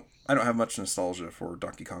mean, I don't have much nostalgia for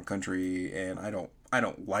Donkey Kong Country, and I don't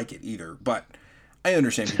like it either. But I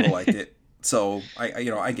understand people liked it, so I get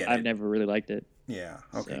it. I've never really liked it. Yeah.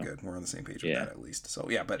 Okay. So, good. We're on the same page with that at least. So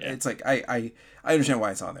yeah, but it's like I understand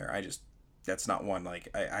why it's on there. I just that's not one like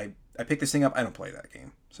I pick this thing up. I don't play that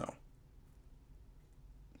game. So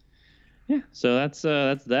yeah. So that's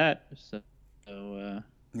that. So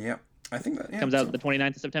yeah, I think that comes out the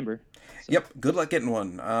 29th of September. So. Yep. Good luck getting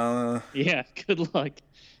one. Yeah. Good luck.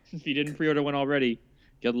 If you didn't pre-order one already,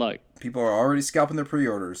 good luck. People are already scalping their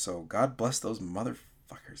pre-orders. So God bless those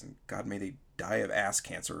motherfuckers, and God may they die of ass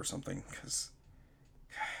cancer or something, because.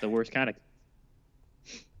 The worst kind of.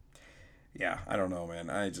 Yeah, I don't know, man.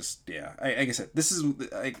 I just like I said, this is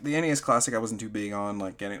like the NES Classic. I wasn't too big on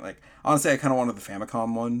like getting like honestly, I kind of wanted the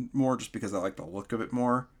Famicom one more just because I like the look of it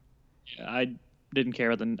more. Yeah, I didn't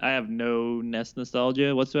care about I have no NES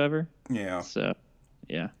nostalgia whatsoever. Yeah. So,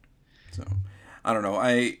 yeah. So, I don't know.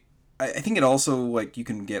 I think it also like you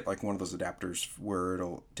can get like one of those adapters where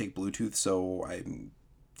it'll take Bluetooth. So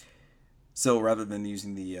rather than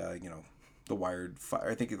using the the wired,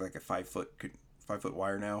 I think it's like a 5 foot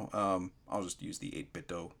wire now. I'll just use the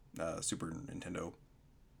 8-bit Super Nintendo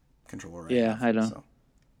controller. Yeah, I know. So.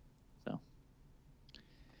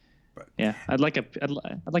 But yeah, I'd like a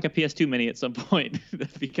PS2 Mini at some point.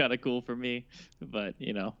 That'd be kind of cool for me. But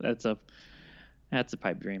that's a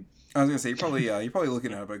pipe dream. I was gonna say you're probably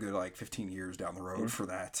looking at a good like 15 years down the road for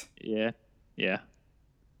that. Yeah. I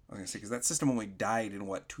was gonna say because that system only died in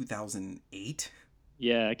 2008.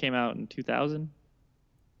 Yeah, it came out in 2000.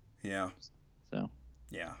 Yeah. So.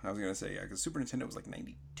 Yeah, I was gonna say because Super Nintendo was like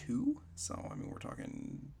 92. So I mean we're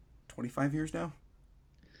talking 25 years now.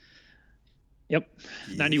 Yep,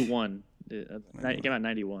 Yeesh. 91. It came out in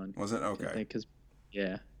 91. Was it? Okay. Because,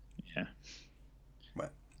 yeah.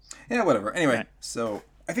 But yeah, whatever. Anyway, Right. so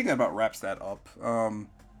I think that about wraps that up.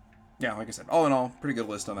 Yeah, like I said, all in all, pretty good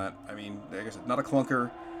list on that. I mean, like I said, not a clunker.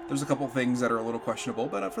 There's a couple things that are a little questionable,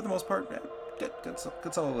 but for the most part, good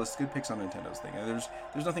solid list. Good picks on Nintendo's thing.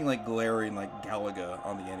 There's nothing like glaring like Galaga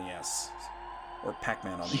on the NES or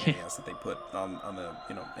Pac-Man on the NES that they put on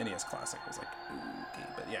the NES Classic. I was like, okay,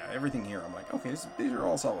 but yeah, everything here, I'm like, okay, these are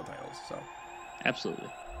all solid titles. So Absolutely.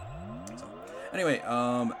 so anyway,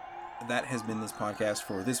 that has been this podcast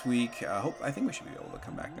for this week. I think we should be able to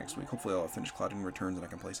come back next week. Hopefully I'll finish Clouding Returns and I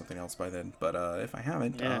can play something else by then. But if I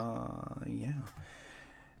haven't, yeah.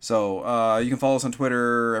 So you can follow us on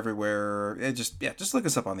Twitter, everywhere. Just look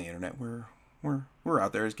us up on the internet. We're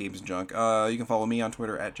out there as Games and Junk. You can follow me on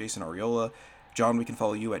Twitter at Jason Ariola. John, we can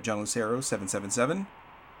follow you at John Lucero 777.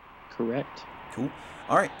 Correct. Cool.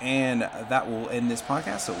 All right, and that will end this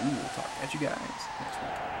podcast. So we will talk at you guys next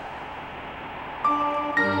week.